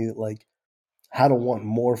showed me like how to want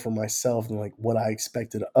more for myself than like what I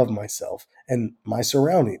expected of myself and my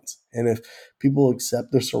surroundings. And if people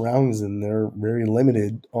accept their surroundings, then they're very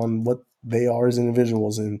limited on what they are as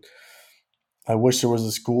individuals. And I wish there was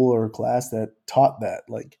a school or a class that taught that.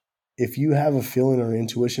 Like if you have a feeling or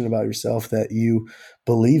intuition about yourself that you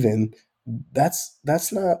believe in, that's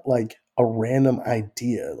not like a random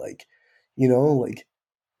idea. Like, like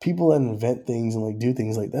people that invent things and like do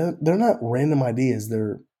things like that, they're not random ideas.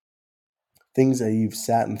 They're things that you've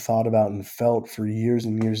sat and thought about and felt for years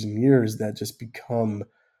and years and years that just become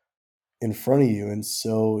in front of you and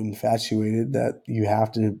so infatuated that you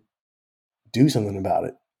have to do something about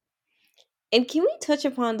it. And can we touch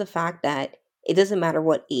upon the fact that it doesn't matter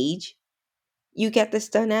what age you get this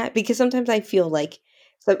done at? Because sometimes I feel like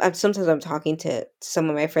sometimes I'm talking to some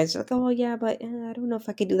of my friends like, oh yeah, but I don't know if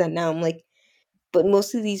I could do that now. I'm like, but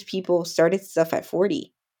most of these people started stuff at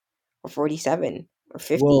 40 or 47 or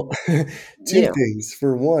 50. Well, You two know. things.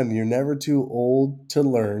 For one, you're never too old to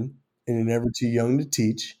learn and you're never too young to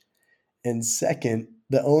teach. And second,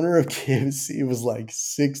 the owner of KFC was like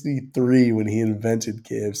 63 when he invented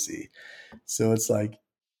KFC. So it's like,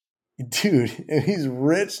 dude, and he's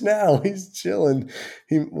rich now. He's chilling.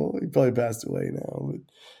 He probably passed away now, but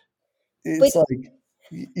But it's like,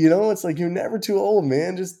 it's like you're never too old,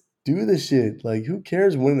 man. Just do the shit. Like, who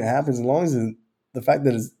cares when it happens? As long as the fact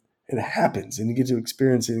that it happens and you get to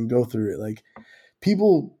experience it and go through it. Like,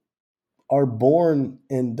 people are born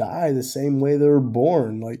and die the same way they were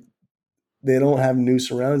born. Like, they don't have new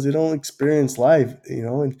surroundings. They don't experience life,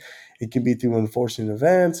 and it can be through unfortunate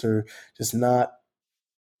events or just not.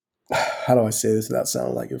 How do I say this without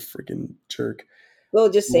sounding like a freaking jerk? we'll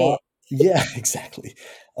just A say lot, it. yeah, exactly.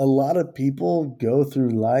 A lot of people go through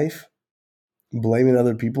life blaming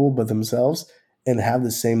other people but themselves and have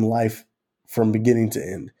the same life from beginning to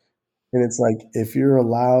end. And it's like if you're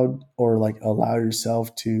allowed or like allow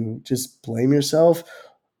yourself to just blame yourself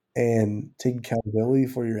and take accountability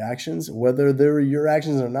for your actions, whether they're your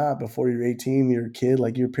actions or not, before you're 18, you're a kid,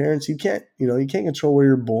 like your parents, you can't control where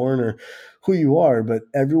you're born or who you are, but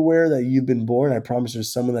everywhere that you've been born, I promise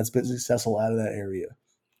there's someone that's been successful out of that area.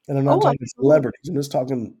 And I'm not Oh, talking absolutely. celebrities. I'm just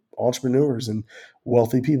talking entrepreneurs and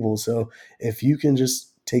wealthy people. So if you can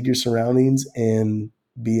just take your surroundings and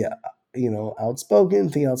be, outspoken,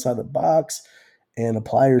 think outside the box, and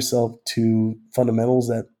apply yourself to fundamentals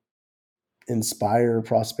that inspire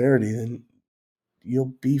prosperity, then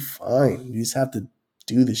you'll be fine. You just have to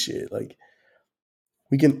do the shit. Like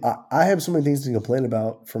we can I have so many things to complain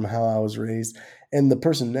about from how I was raised, and the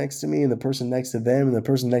person next to me and the person next to them and the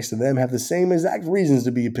person next to them have the same exact reasons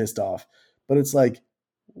to be pissed off. But it's like,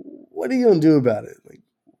 what are you gonna do about it? Like,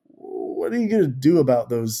 what are you gonna do about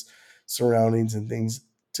those surroundings and things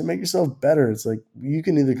to make yourself better? It's like you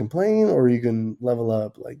can either complain or you can level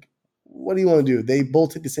up. Like, what do you want to do? They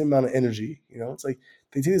both take the same amount of energy. It's like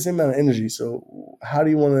they take the same amount of energy. So how do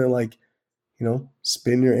you want to like,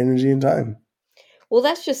 spend your energy and time? Well,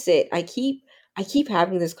 that's just it. I keep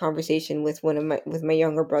having this conversation with my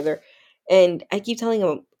younger brother, and I keep telling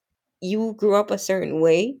him, you grew up a certain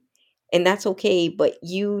way, and that's okay, but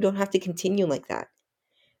you don't have to continue like that.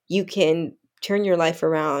 You can turn your life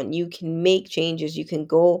around. You can make changes. You can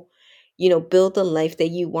go. build the life that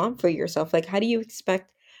you want for yourself. Like, how do you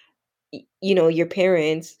expect, your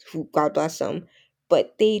parents, who God bless them,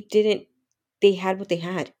 but they had what they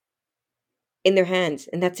had in their hands,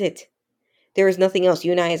 and that's it. There is nothing else.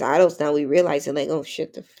 You and I, as adults, now we realize it. Like, oh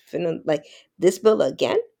shit, like this bill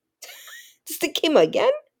again. This thing came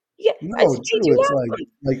again. Yeah, I No, just paid true. you It's last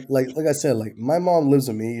month. like I said, like my mom lives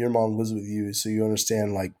with me, your mom lives with you, so you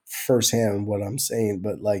understand like firsthand what I'm saying.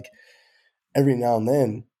 But like every now and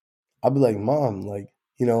then, I'll be like, Mom, like,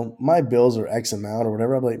 my bills are X amount or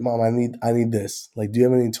whatever. I'll be like, Mom, I need this. Like, do you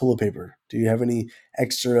have any toilet paper? Do you have any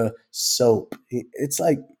extra soap? It's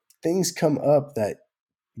like things come up that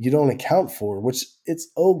you don't account for, which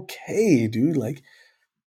it's okay, dude. Like,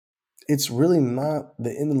 it's really not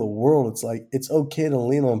the end of the world. It's like it's okay to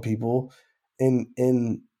lean on people and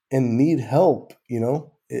need help,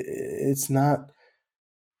 it's not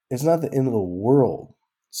the end of the world.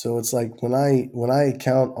 So it's like when I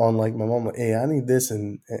count on like my mom, like, hey, I need this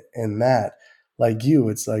and that, like you,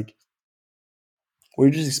 it's like we're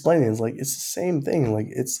just explaining. It's like it's the same thing. Like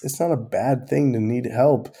it's not a bad thing to need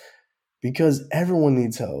help because everyone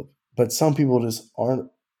needs help, but some people just aren't.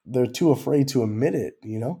 They're too afraid to admit it.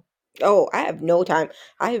 Oh, I have no time.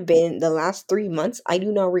 I have been the last 3 months. I do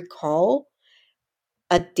not recall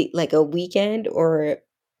like a weekend or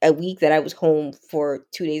a week that I was home for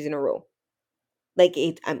 2 days in a row. Like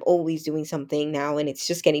I'm always doing something now, and it's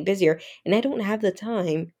just getting busier, and I don't have the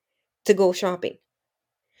time to go shopping.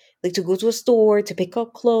 Like to go to a store to pick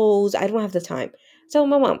up clothes. I don't have the time. So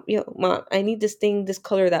my mom, mom, I need this thing, this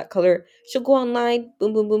color, that color. She'll go online,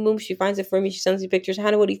 boom, boom, boom, boom. She finds it for me. She sends me pictures.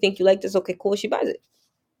 Hannah, what do you think? You like this? Okay, cool. She buys it.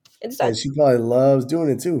 It's done. And she probably loves doing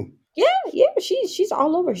it too. Yeah, yeah. She's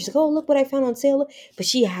all over. She's like, oh, look what I found on sale. But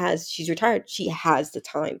she's retired. She has the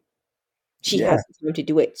time. She Yeah. has the time to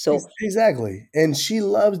do it. So Exactly. And she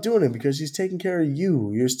loves doing it because she's taking care of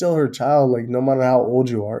you. You're still her child, like no matter how old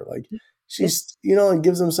you are. Like yeah, it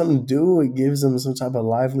gives them something to do. It gives them some type of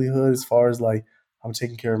livelihood as far as like I'm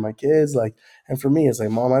taking care of my kids. Like, and for me, it's like,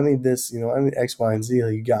 Mom, I need this, I need X, Y, and Z.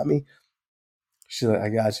 Like, you got me? She's like, I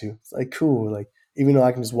got you. It's like cool. Like, even though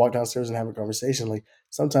I can just walk downstairs and have a conversation, like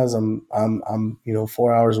sometimes I'm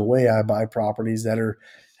 4 hours away. I buy properties that are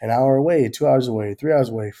an hour away, 2 hours away, 3 hours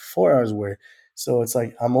away, 4 hours away. So it's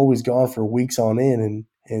like I'm always gone for weeks on end,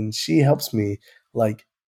 and she helps me. Like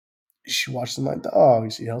she watches my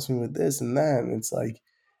dog, she helps me with this and that, and it's like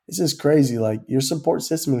it's just crazy. Like your support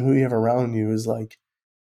system and who you have around you is like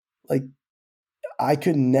I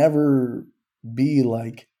could never be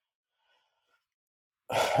like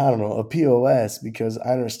I don't know, a POS because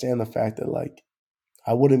I understand the fact that like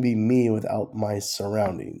I wouldn't be me without my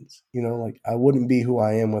surroundings. Like I wouldn't be who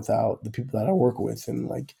I am without the people that I work with and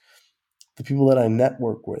like the people that I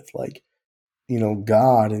network with, like,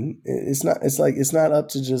 God. And it's not up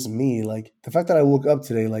to just me. Like the fact that I woke up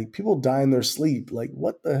today, like people die in their sleep. Like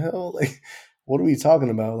what the hell? Like what are we talking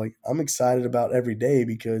about? Like I'm excited about every day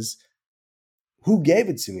because who gave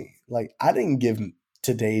it to me? Like I didn't give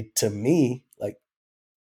today to me. Like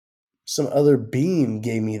some other being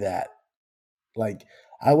gave me that. Like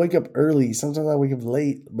I wake up early. Sometimes I wake up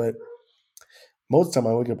late, but most of the time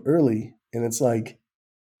I wake up early, and it's like,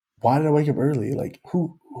 why did I wake up early? Like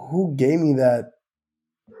who gave me that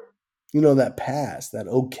pass, that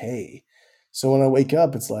okay? So when I wake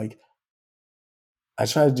up, it's like I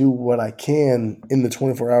try to do what I can in the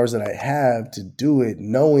 24 hours that I have to do it,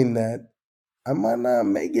 knowing that I might not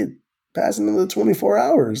make it past another 24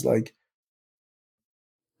 hours. Like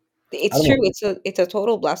I it's don't true. know. It's a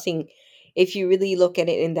total blessing if you really look at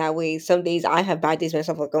it in that way. Some days I have bad days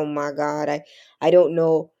myself, like, oh my God, I don't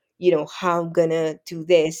know, how I'm gonna do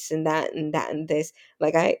this and that and that and this.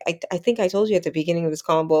 Like I think I told you at the beginning of this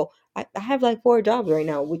combo, I have like 4 jobs right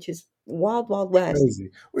now, which is wild, wild west.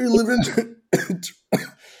 Crazy. We live in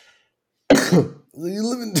you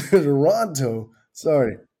live in Toronto.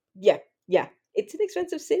 Sorry. Yeah, yeah. It's an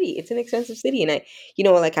expensive city. It's an expensive city. And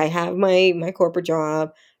like I have my corporate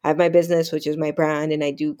job, I have my business, which is my brand, and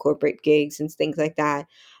I do corporate gigs and things like that.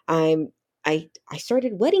 I'm I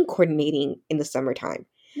started wedding coordinating in the summertime.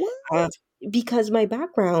 What? Uh, because my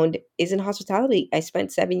background is in hospitality. I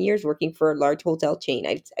spent 7 years working for a large hotel chain.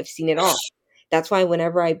 I've seen it all. That's why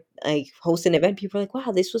whenever I host an event, people are like,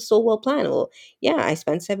 wow, this was so well planned. Well, yeah, I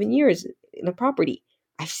spent 7 years in a property.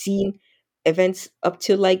 I've seen events up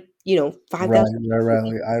to like, Right, 5,000 right, people. right.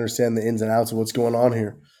 Like, I understand the ins and outs of what's going on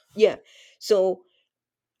here. Yeah. So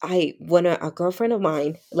when a girlfriend of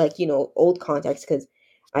mine, like, old contacts, because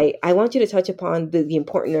I want you to touch upon the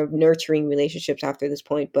importance of nurturing relationships after this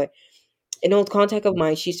point, but an old contact of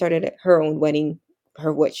mine, she started her own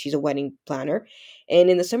she's a wedding planner. And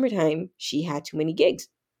in the summertime, she had too many gigs.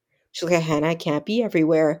 She's like, Hannah, I can't be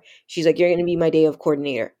everywhere. She's like, you're going to be my day of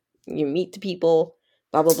coordinator. You meet the people,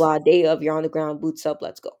 blah, blah, blah. Day of, you're on the ground, boots up,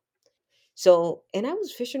 let's go. So, and I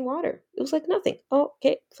was fishing water. It was like nothing. Oh,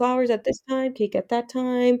 okay, flowers at this time, cake at that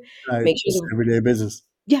time. Right. Make sure Just the everyday business.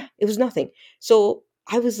 yeah, it was nothing. So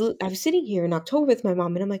I was sitting here in October with my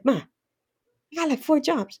mom, and I'm like, Ma, I got like 4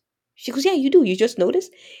 jobs. She goes, Yeah, you do. You just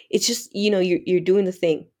noticed. It's just you're doing the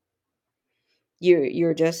thing.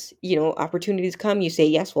 You're just opportunities come. You say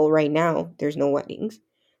yes. Well, right now there's no weddings.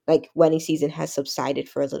 Like wedding season has subsided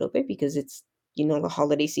for a little bit because it's the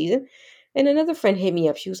holiday season. And another friend hit me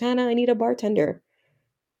up. She goes, Hannah, I need a bartender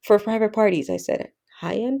for private parties. I said,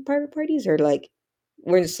 high end private parties or like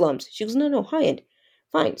we're in the slums. She goes, no, no, high end.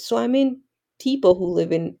 Fine. So I'm in people who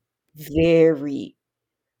live in very,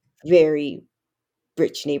 very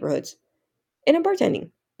rich neighborhoods and I'm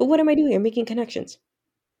bartending. But what am I doing? I'm making connections.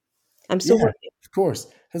 I'm still Yeah, working. of course.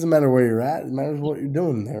 Doesn't matter where you're at. It matters what you're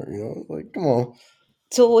doing there. Like, come on.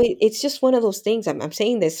 So it's just one of those things. I'm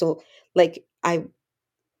saying this. So like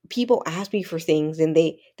people ask me for things and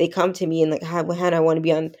they come to me and like, "Hi, well, Hannah, I want to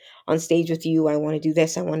be on stage with you. I want to do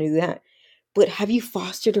this. I want to do that." But have you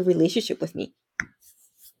fostered a relationship with me?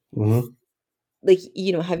 Hmm. Like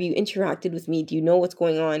have you interacted with me? Do you know what's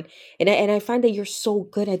going on? And I find that you're so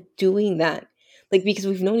good at doing that, like because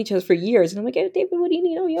we've known each other for years and I'm like, hey, David, what do you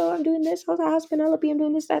need? Oh, yo, I'm doing this. How's the house, Penelope? I'm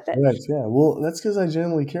doing this, that. Right. Yeah. Well, that's because I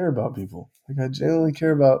genuinely care about people. Like I genuinely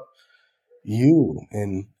care about you,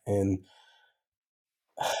 and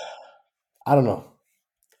I don't know.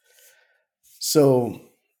 So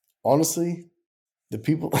honestly, the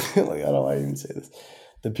people like I don't know why I even say this.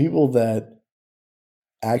 The people that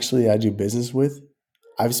actually I do business with,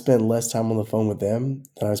 I've spent less time on the phone with them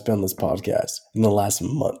than I've spent on this podcast in the last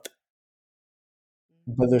month.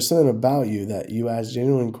 But there's something about you that you ask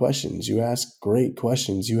genuine questions. You ask great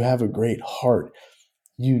questions. You have a great heart.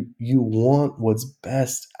 You want what's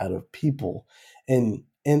best out of people. And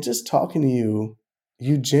just talking to you,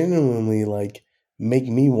 you genuinely like make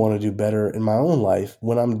me want to do better in my own life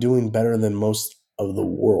when I'm doing better than most of the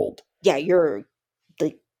world. Yeah, you're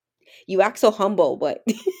like you act so humble, but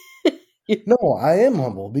No, I am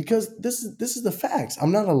humble because this is the facts.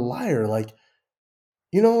 I'm not a liar. Like,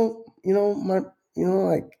 my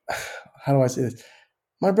like how do I say this?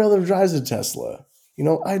 My brother drives a Tesla.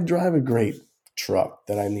 I drive a great truck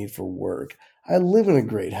that I need for work. I live in a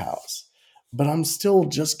great house, but I'm still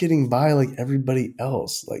just getting by like everybody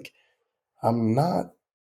else. Like I'm not,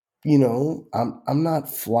 I'm not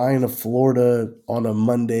flying to Florida on a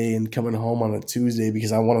Monday and coming home on a Tuesday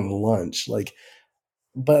because I wanted lunch. Like,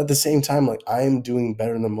 but at the same time, like I am doing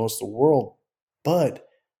better than most of the world. But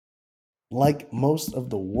like most of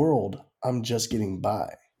the world, I'm just getting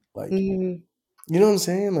by. Like, mm, you know what I'm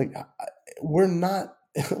saying? Like, we're not.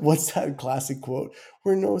 What's that classic quote?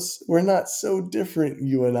 We're not so different,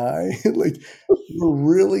 you and I. Like, we're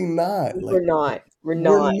really not. Like, we're not. We're we're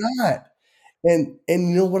not. not. And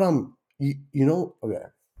you know what okay.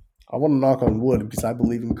 I want to knock on wood because I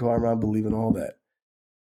believe in karma. I believe in all that.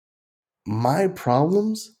 My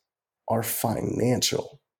problems are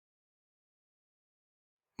financial.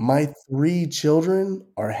 My 3 children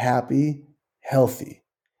are happy, healthy.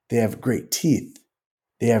 They have great teeth.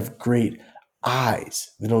 They have great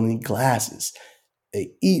eyes. They don't need glasses.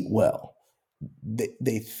 They eat well.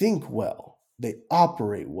 They think well. They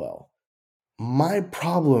operate well. My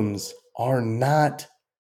problems are not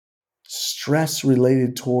stress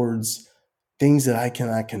related towards things that I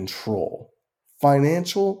cannot control.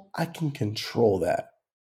 Financial, I can control that.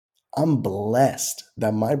 I'm blessed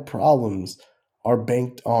that my problems are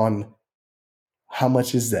banked on how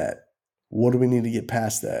much is that? What do we need to get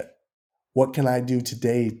past that? What can I do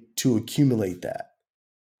today to accumulate that?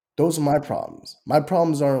 Those are my problems. My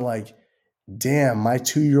problems aren't like, damn, my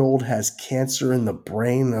 2-year old has cancer in the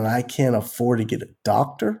brain and I can't afford to get a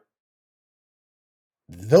doctor.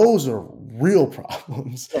 Those are real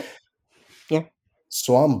problems. Yeah. Yeah.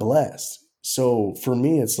 So I'm blessed. So for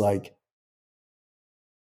me, it's like,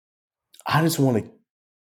 I just want to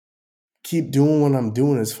keep doing what I'm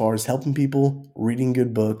doing as far as helping people, reading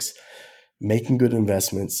good books, making good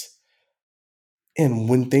investments. And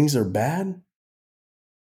when things are bad,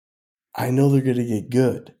 I know they're going to get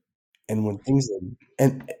good. And when things are,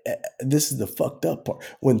 and this is the fucked up part,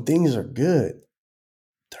 when things are good,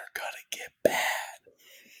 they're going to get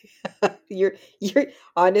bad. You're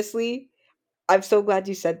honestly, I'm so glad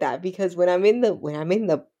you said that because when I'm in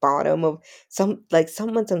the bottom of some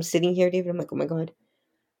months I'm sitting here, David, I'm like, oh my God,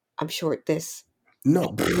 I'm short this. I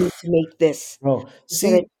No, need to make this. bro. I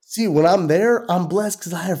said, See, when I'm there, I'm blessed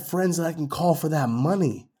because I have friends that I can call for that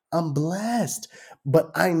money. I'm blessed.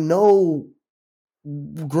 But I know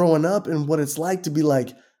growing up and what it's like to be like,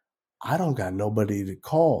 I don't got nobody to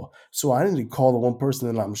call. So I need to call the one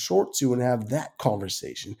person that I'm short to and have that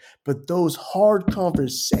conversation. But those hard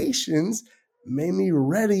conversations made me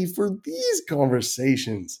ready for these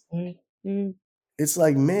conversations. Mm-hmm. It's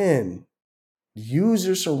like, man, use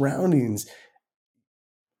your surroundings.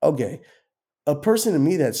 Okay. A person to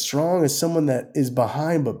me that's strong is someone that is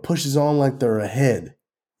behind but pushes on like they're ahead.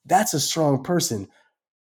 That's a strong person,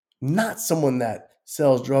 not someone that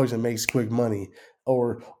sells drugs and makes quick money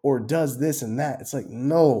or does this and that. It's like,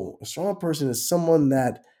 no, a strong person is someone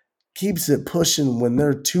that keeps it pushing when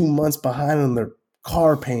they're 2 months behind on their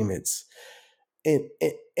car payments, and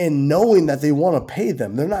knowing that they want to pay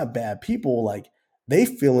them. They're not bad people. Like, they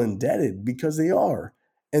feel indebted because they are,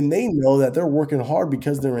 and they know that they're working hard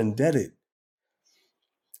because they're indebted.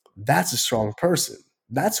 That's a strong person.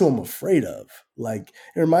 That's who I'm afraid of. Like,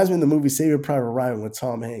 it reminds me of the movie Saving Private Ryan with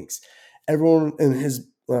Tom Hanks. Everyone in his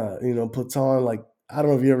platoon, like, I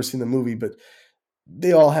don't know if you've ever seen the movie, but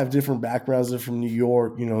they all have different backgrounds. They're from New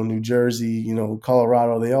York, New Jersey,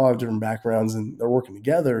 Colorado. They all have different backgrounds, and they're working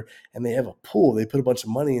together, and they have a pool. They put a bunch of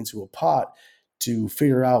money into a pot to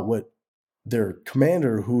figure out what their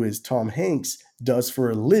commander, who is Tom Hanks, does for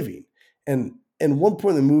a living. And one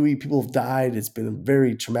point in the movie, people have died. It's been a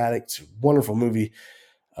very traumatic, it's a wonderful movie,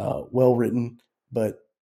 well written, but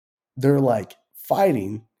they're like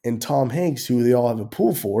fighting, and Tom Hanks, who they all have a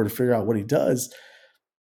pool for to figure out what he does,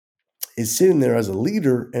 is sitting there as a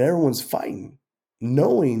leader, and everyone's fighting,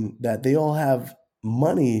 knowing that they all have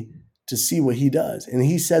money to see what he does. And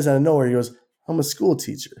he says out of nowhere, he goes, I'm a school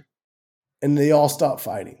teacher. And they all stop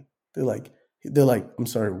fighting. They're like, I'm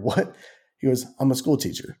sorry, what? He goes, I'm a school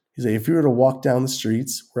teacher. He's like, if you were to walk down the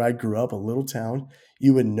streets where I grew up, a little town,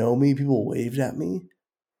 you would know me. People waved at me.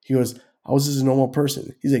 He goes, I was just a normal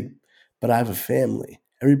person. He's like, but I have a family.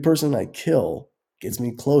 Every person I kill gets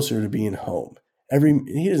me closer to being home.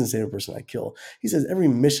 He doesn't say every person I kill. He says every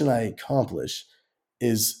mission I accomplish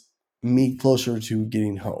is me closer to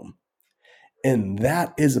getting home. And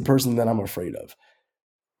that is the person that I'm afraid of.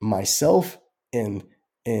 Myself and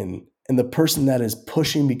the person that is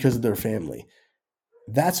pushing because of their family.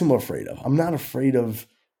 That's who I'm afraid of. I'm not afraid of,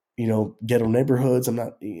 ghetto neighborhoods. I'm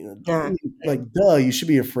not, Yeah. like, duh, you should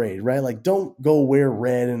be afraid, right? Like, don't go wear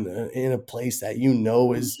red in a place that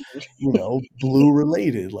is, blue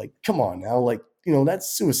related. Like, come on now. Like,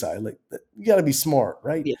 that's suicide. Like, you got to be smart,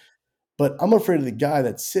 right? Yeah. But I'm afraid of the guy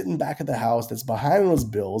that's sitting back at the house, that's behind on those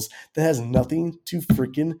bills, that has nothing to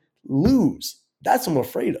freaking lose. That's what I'm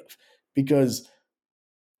afraid of, because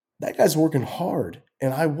that guy's working hard.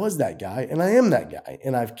 And I was that guy, and I am that guy.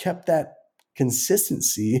 And I've kept that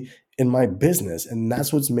consistency in my business. And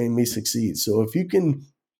that's what's made me succeed. So if you can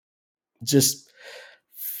just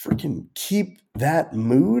freaking keep that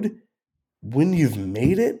mood when you've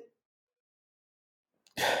made it,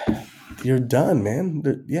 you're done, man.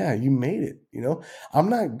 Yeah, you made it. I'm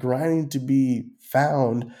not grinding to be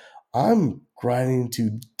found. I'm grinding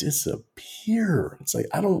to disappear. It's like,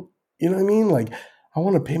 I don't, you know what I mean? Like, I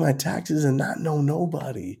want to pay my taxes and not know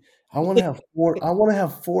nobody. I want to have 4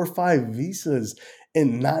 or 5 visas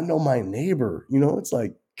and not know my neighbor. It's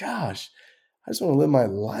like, gosh, I just want to live my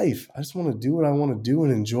life. I just want to do what I want to do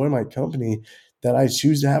and enjoy my company that I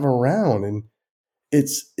choose to have around. And it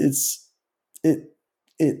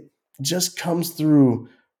it just comes through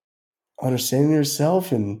understanding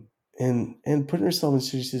yourself and putting yourself in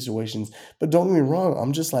serious situations. But don't get me wrong,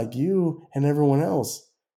 I'm just like you and everyone else.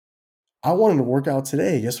 I wanted to work out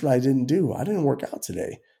today. Guess what I didn't do? I didn't work out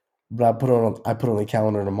today. But I put on the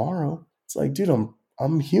calendar tomorrow. It's like, dude,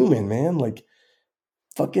 I'm human, man. Like,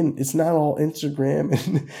 fucking, it's not all Instagram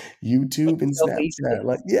and YouTube and No Facebook. Snapchat.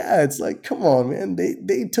 Like, yeah, it's like, come on, man.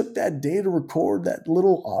 They took that day to record that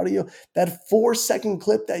little audio, that 4-second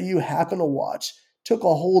clip that you happen to watch took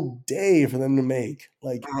a whole day for them to make.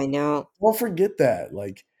 Like, I know. don't forget that.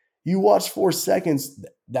 Like, you watched 4 seconds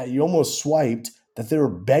that you almost swiped, that they were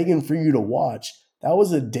begging for you to watch. That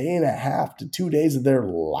was a day and a half to 2 days of their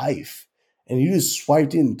life. And you just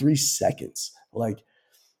swiped in 3 seconds. Like,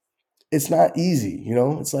 it's not easy,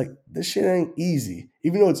 It's like, this shit ain't easy.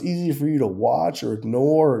 Even though it's easy for you to watch or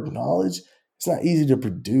ignore or acknowledge, it's not easy to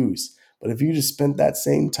produce. But if you just spent that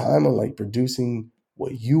same time on, like, producing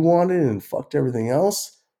what you wanted and fucked everything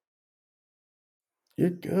else, you're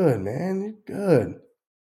good, man. You're good.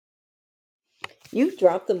 You've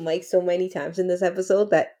dropped the mic so many times in this episode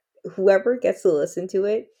that whoever gets to listen to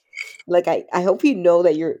it, like, I hope you know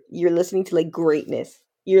that you're listening to, like, greatness.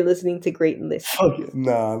 You're listening to greatness. Fuck it.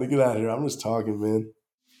 Nah, get out of here. I'm just talking, man.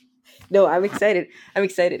 No, I'm excited. I'm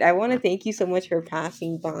excited. I want to thank you so much for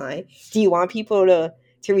passing by. Do you want people to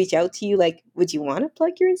to reach out to you, like, would you want to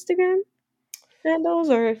plug your Instagram handles,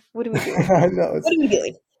 or what are we doing? I know What it's. are we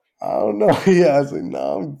doing? I don't know. Yeah, I was like,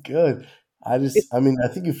 no, I'm good. I mean, I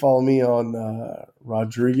think you follow me on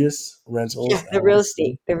Rodriguez Yeah, Rentals the real LLC.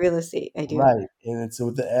 estate, the real estate. I do. Right. And it's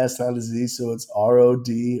with the S, not a Z. So it's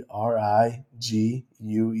RODRIGUES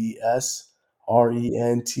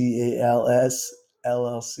RENTALS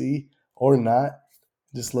LLC or not.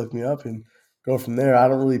 Just look me up and go from there. I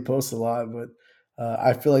don't really post a lot, but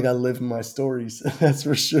I feel like I live in my stories. That's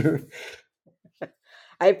for sure.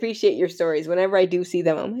 I appreciate your stories. Whenever I do see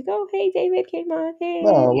them, I'm like, oh, hey, David came on.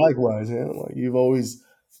 No, Hey. likewise, man. Like you've always,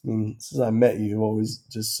 I mean, since I met you, you've always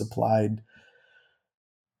just supplied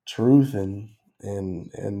truth and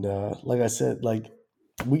like I said, like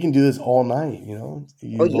we can do this all night. You know,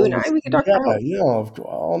 Oh, you've you and I, always we can talk yeah, for hours. you know,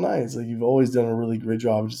 all night. It's like you've always done a really great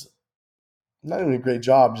job. Just not even a great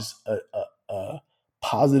job, just a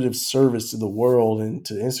positive service to the world and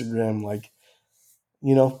to Instagram. Like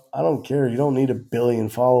you know, I don't care. You don't need 1 billion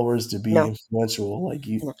followers to be No, influential. Like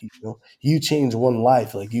no, you know, you change one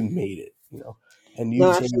life, like you made it. You know, and no,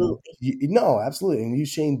 you change. absolutely. No, absolutely, and you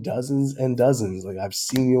changed dozens and dozens. Like I've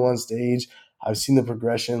seen you on stage. I've seen the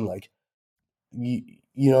progression. Like you,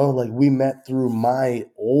 you know, like we met through my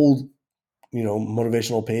old, you know,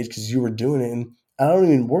 motivational page because you were doing it, and I don't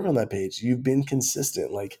even work on that page. You've been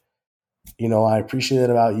consistent. Like you know, I appreciate that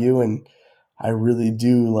about you, and I really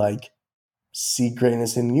do like see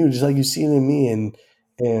greatness in you, just like you see it in me.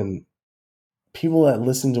 And people that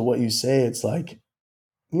listen to what you say, it's like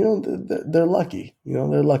you know they're lucky. You know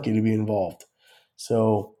they're lucky to be involved.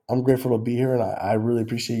 So I'm grateful to be here, and I really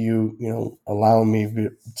appreciate you. You know, allowing me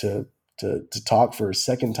to talk for a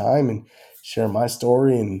second time and share my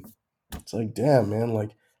story. And it's like, damn, man,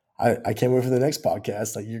 like. I can't wait for the next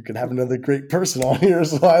podcast. Like you could have another great person on here,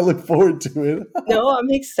 so I look forward to it. No,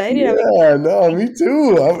 I'm excited. Yeah, no, me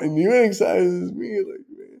too. I mean, you ain't excited as me. Like,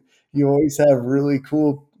 man, you always have really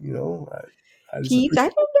cool, you know. I just Peeps, I appreciate.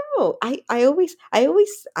 don't know. I always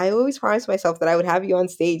promised myself that I would have you on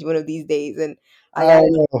stage one of these days, and I I gotta.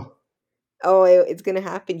 know. Oh, it's gonna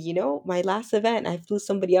happen. You know, my last event, I flew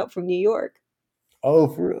somebody out from New York. Oh,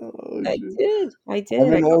 for real? Oh, I shit. did. I I'm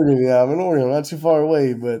did. in Oregon. Yeah, I'm in Oregon. I'm not too far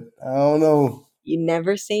away, but I don't know. You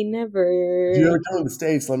never say If never. you ever come to the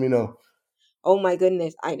States, let me know. Oh my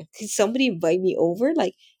goodness. I know. Could somebody invite me over?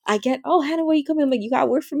 Like, I get, oh, Hannah, where you coming? I'm like, you got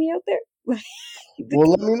work for me out there? Like,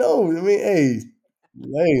 Well, let me know. I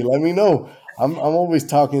mean, let me know. I'm always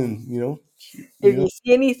talking. if You you know.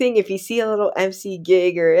 see anything, if you see a little MC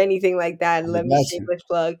gig or anything like that, I let me got you. shameless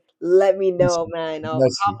plug. Let me Got know, you. man. I'll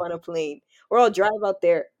Got hop you. on a plane. Or I'll drive out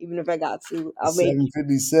there, even if I got to. I'll make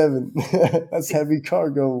 757. That's heavy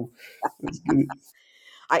cargo. Let's get it.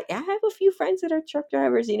 I have a few friends that are truck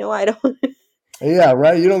drivers, I don't Yeah,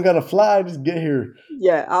 right. You don't gotta fly. Just get here.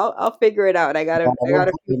 yeah, I'll figure it out. I got a No, I no got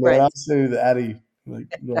a few problem, man. I'll friends. send you the Addy. Like,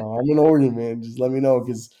 no, I'm in Oregon, man. Just let me know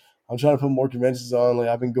because I'm trying to put more conventions on. Like,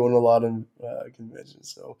 I've been going to a lot of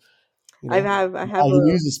conventions, so I I have can a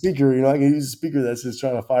use the speaker. I can use a speaker that's just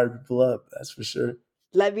trying to fire people up. That's for sure.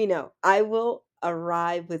 let me know. I will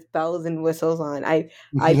arrive with bells and whistles on. I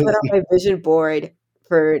put on my vision board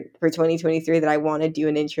for 2023 that I want to do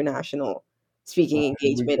an international speaking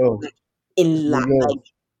Here we engagement, go. like Here we like go.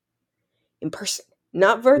 in person,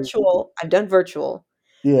 not virtual. I've done virtual.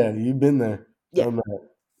 Yeah, you've been there, Yeah, done that.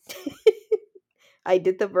 I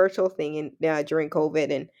did the virtual thing during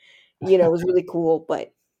COVID, and it was really cool.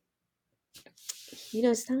 But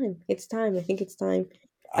it's time. It's time. I think it's time.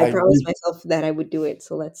 I I promised agree. myself that I would do it.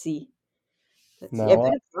 So let's see. Let's see. I've No,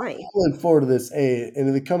 been I applying. look forward to this. Hey, and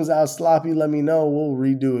if it comes out sloppy, let me know. We'll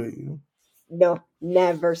redo it. No,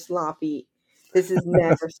 never sloppy. This is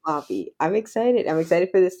never sloppy. I'm excited. I'm excited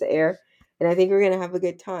for this to air, and I think we're gonna have a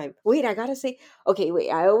good time. Wait, I gotta say, okay, wait.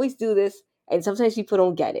 I always do this, and sometimes people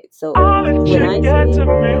don't get it. So I'll let when you I get to say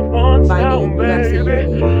me once my now, name, you gotta say your baby.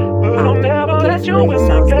 name But I'll after. never Okay, let you great. win the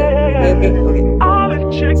Sounds good. Okay, okay, okay. game. I'll let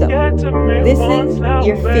you So get to me this once is now,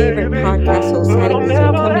 your favorite baby. podcast host, But Hattie I'll Guzman,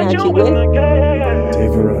 never coming let at you you win with the game.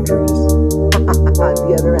 David Rodriguez. on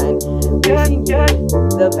the other end, wishing you Get,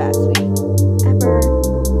 the best week ever.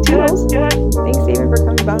 Toodles. get, Thanks, David, for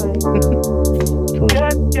coming by.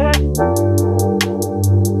 get.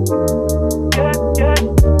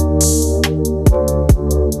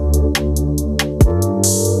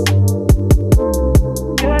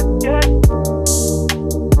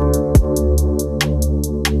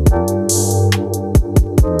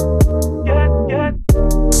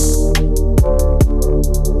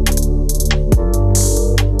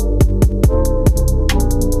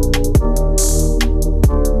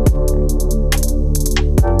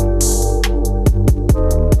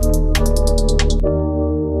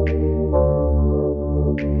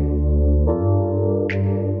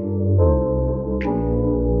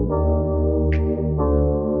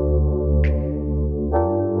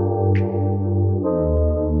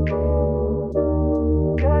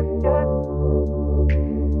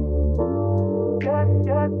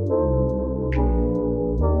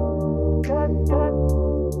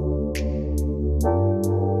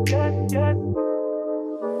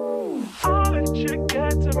 I'll let you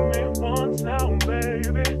get to me once now,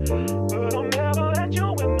 baby.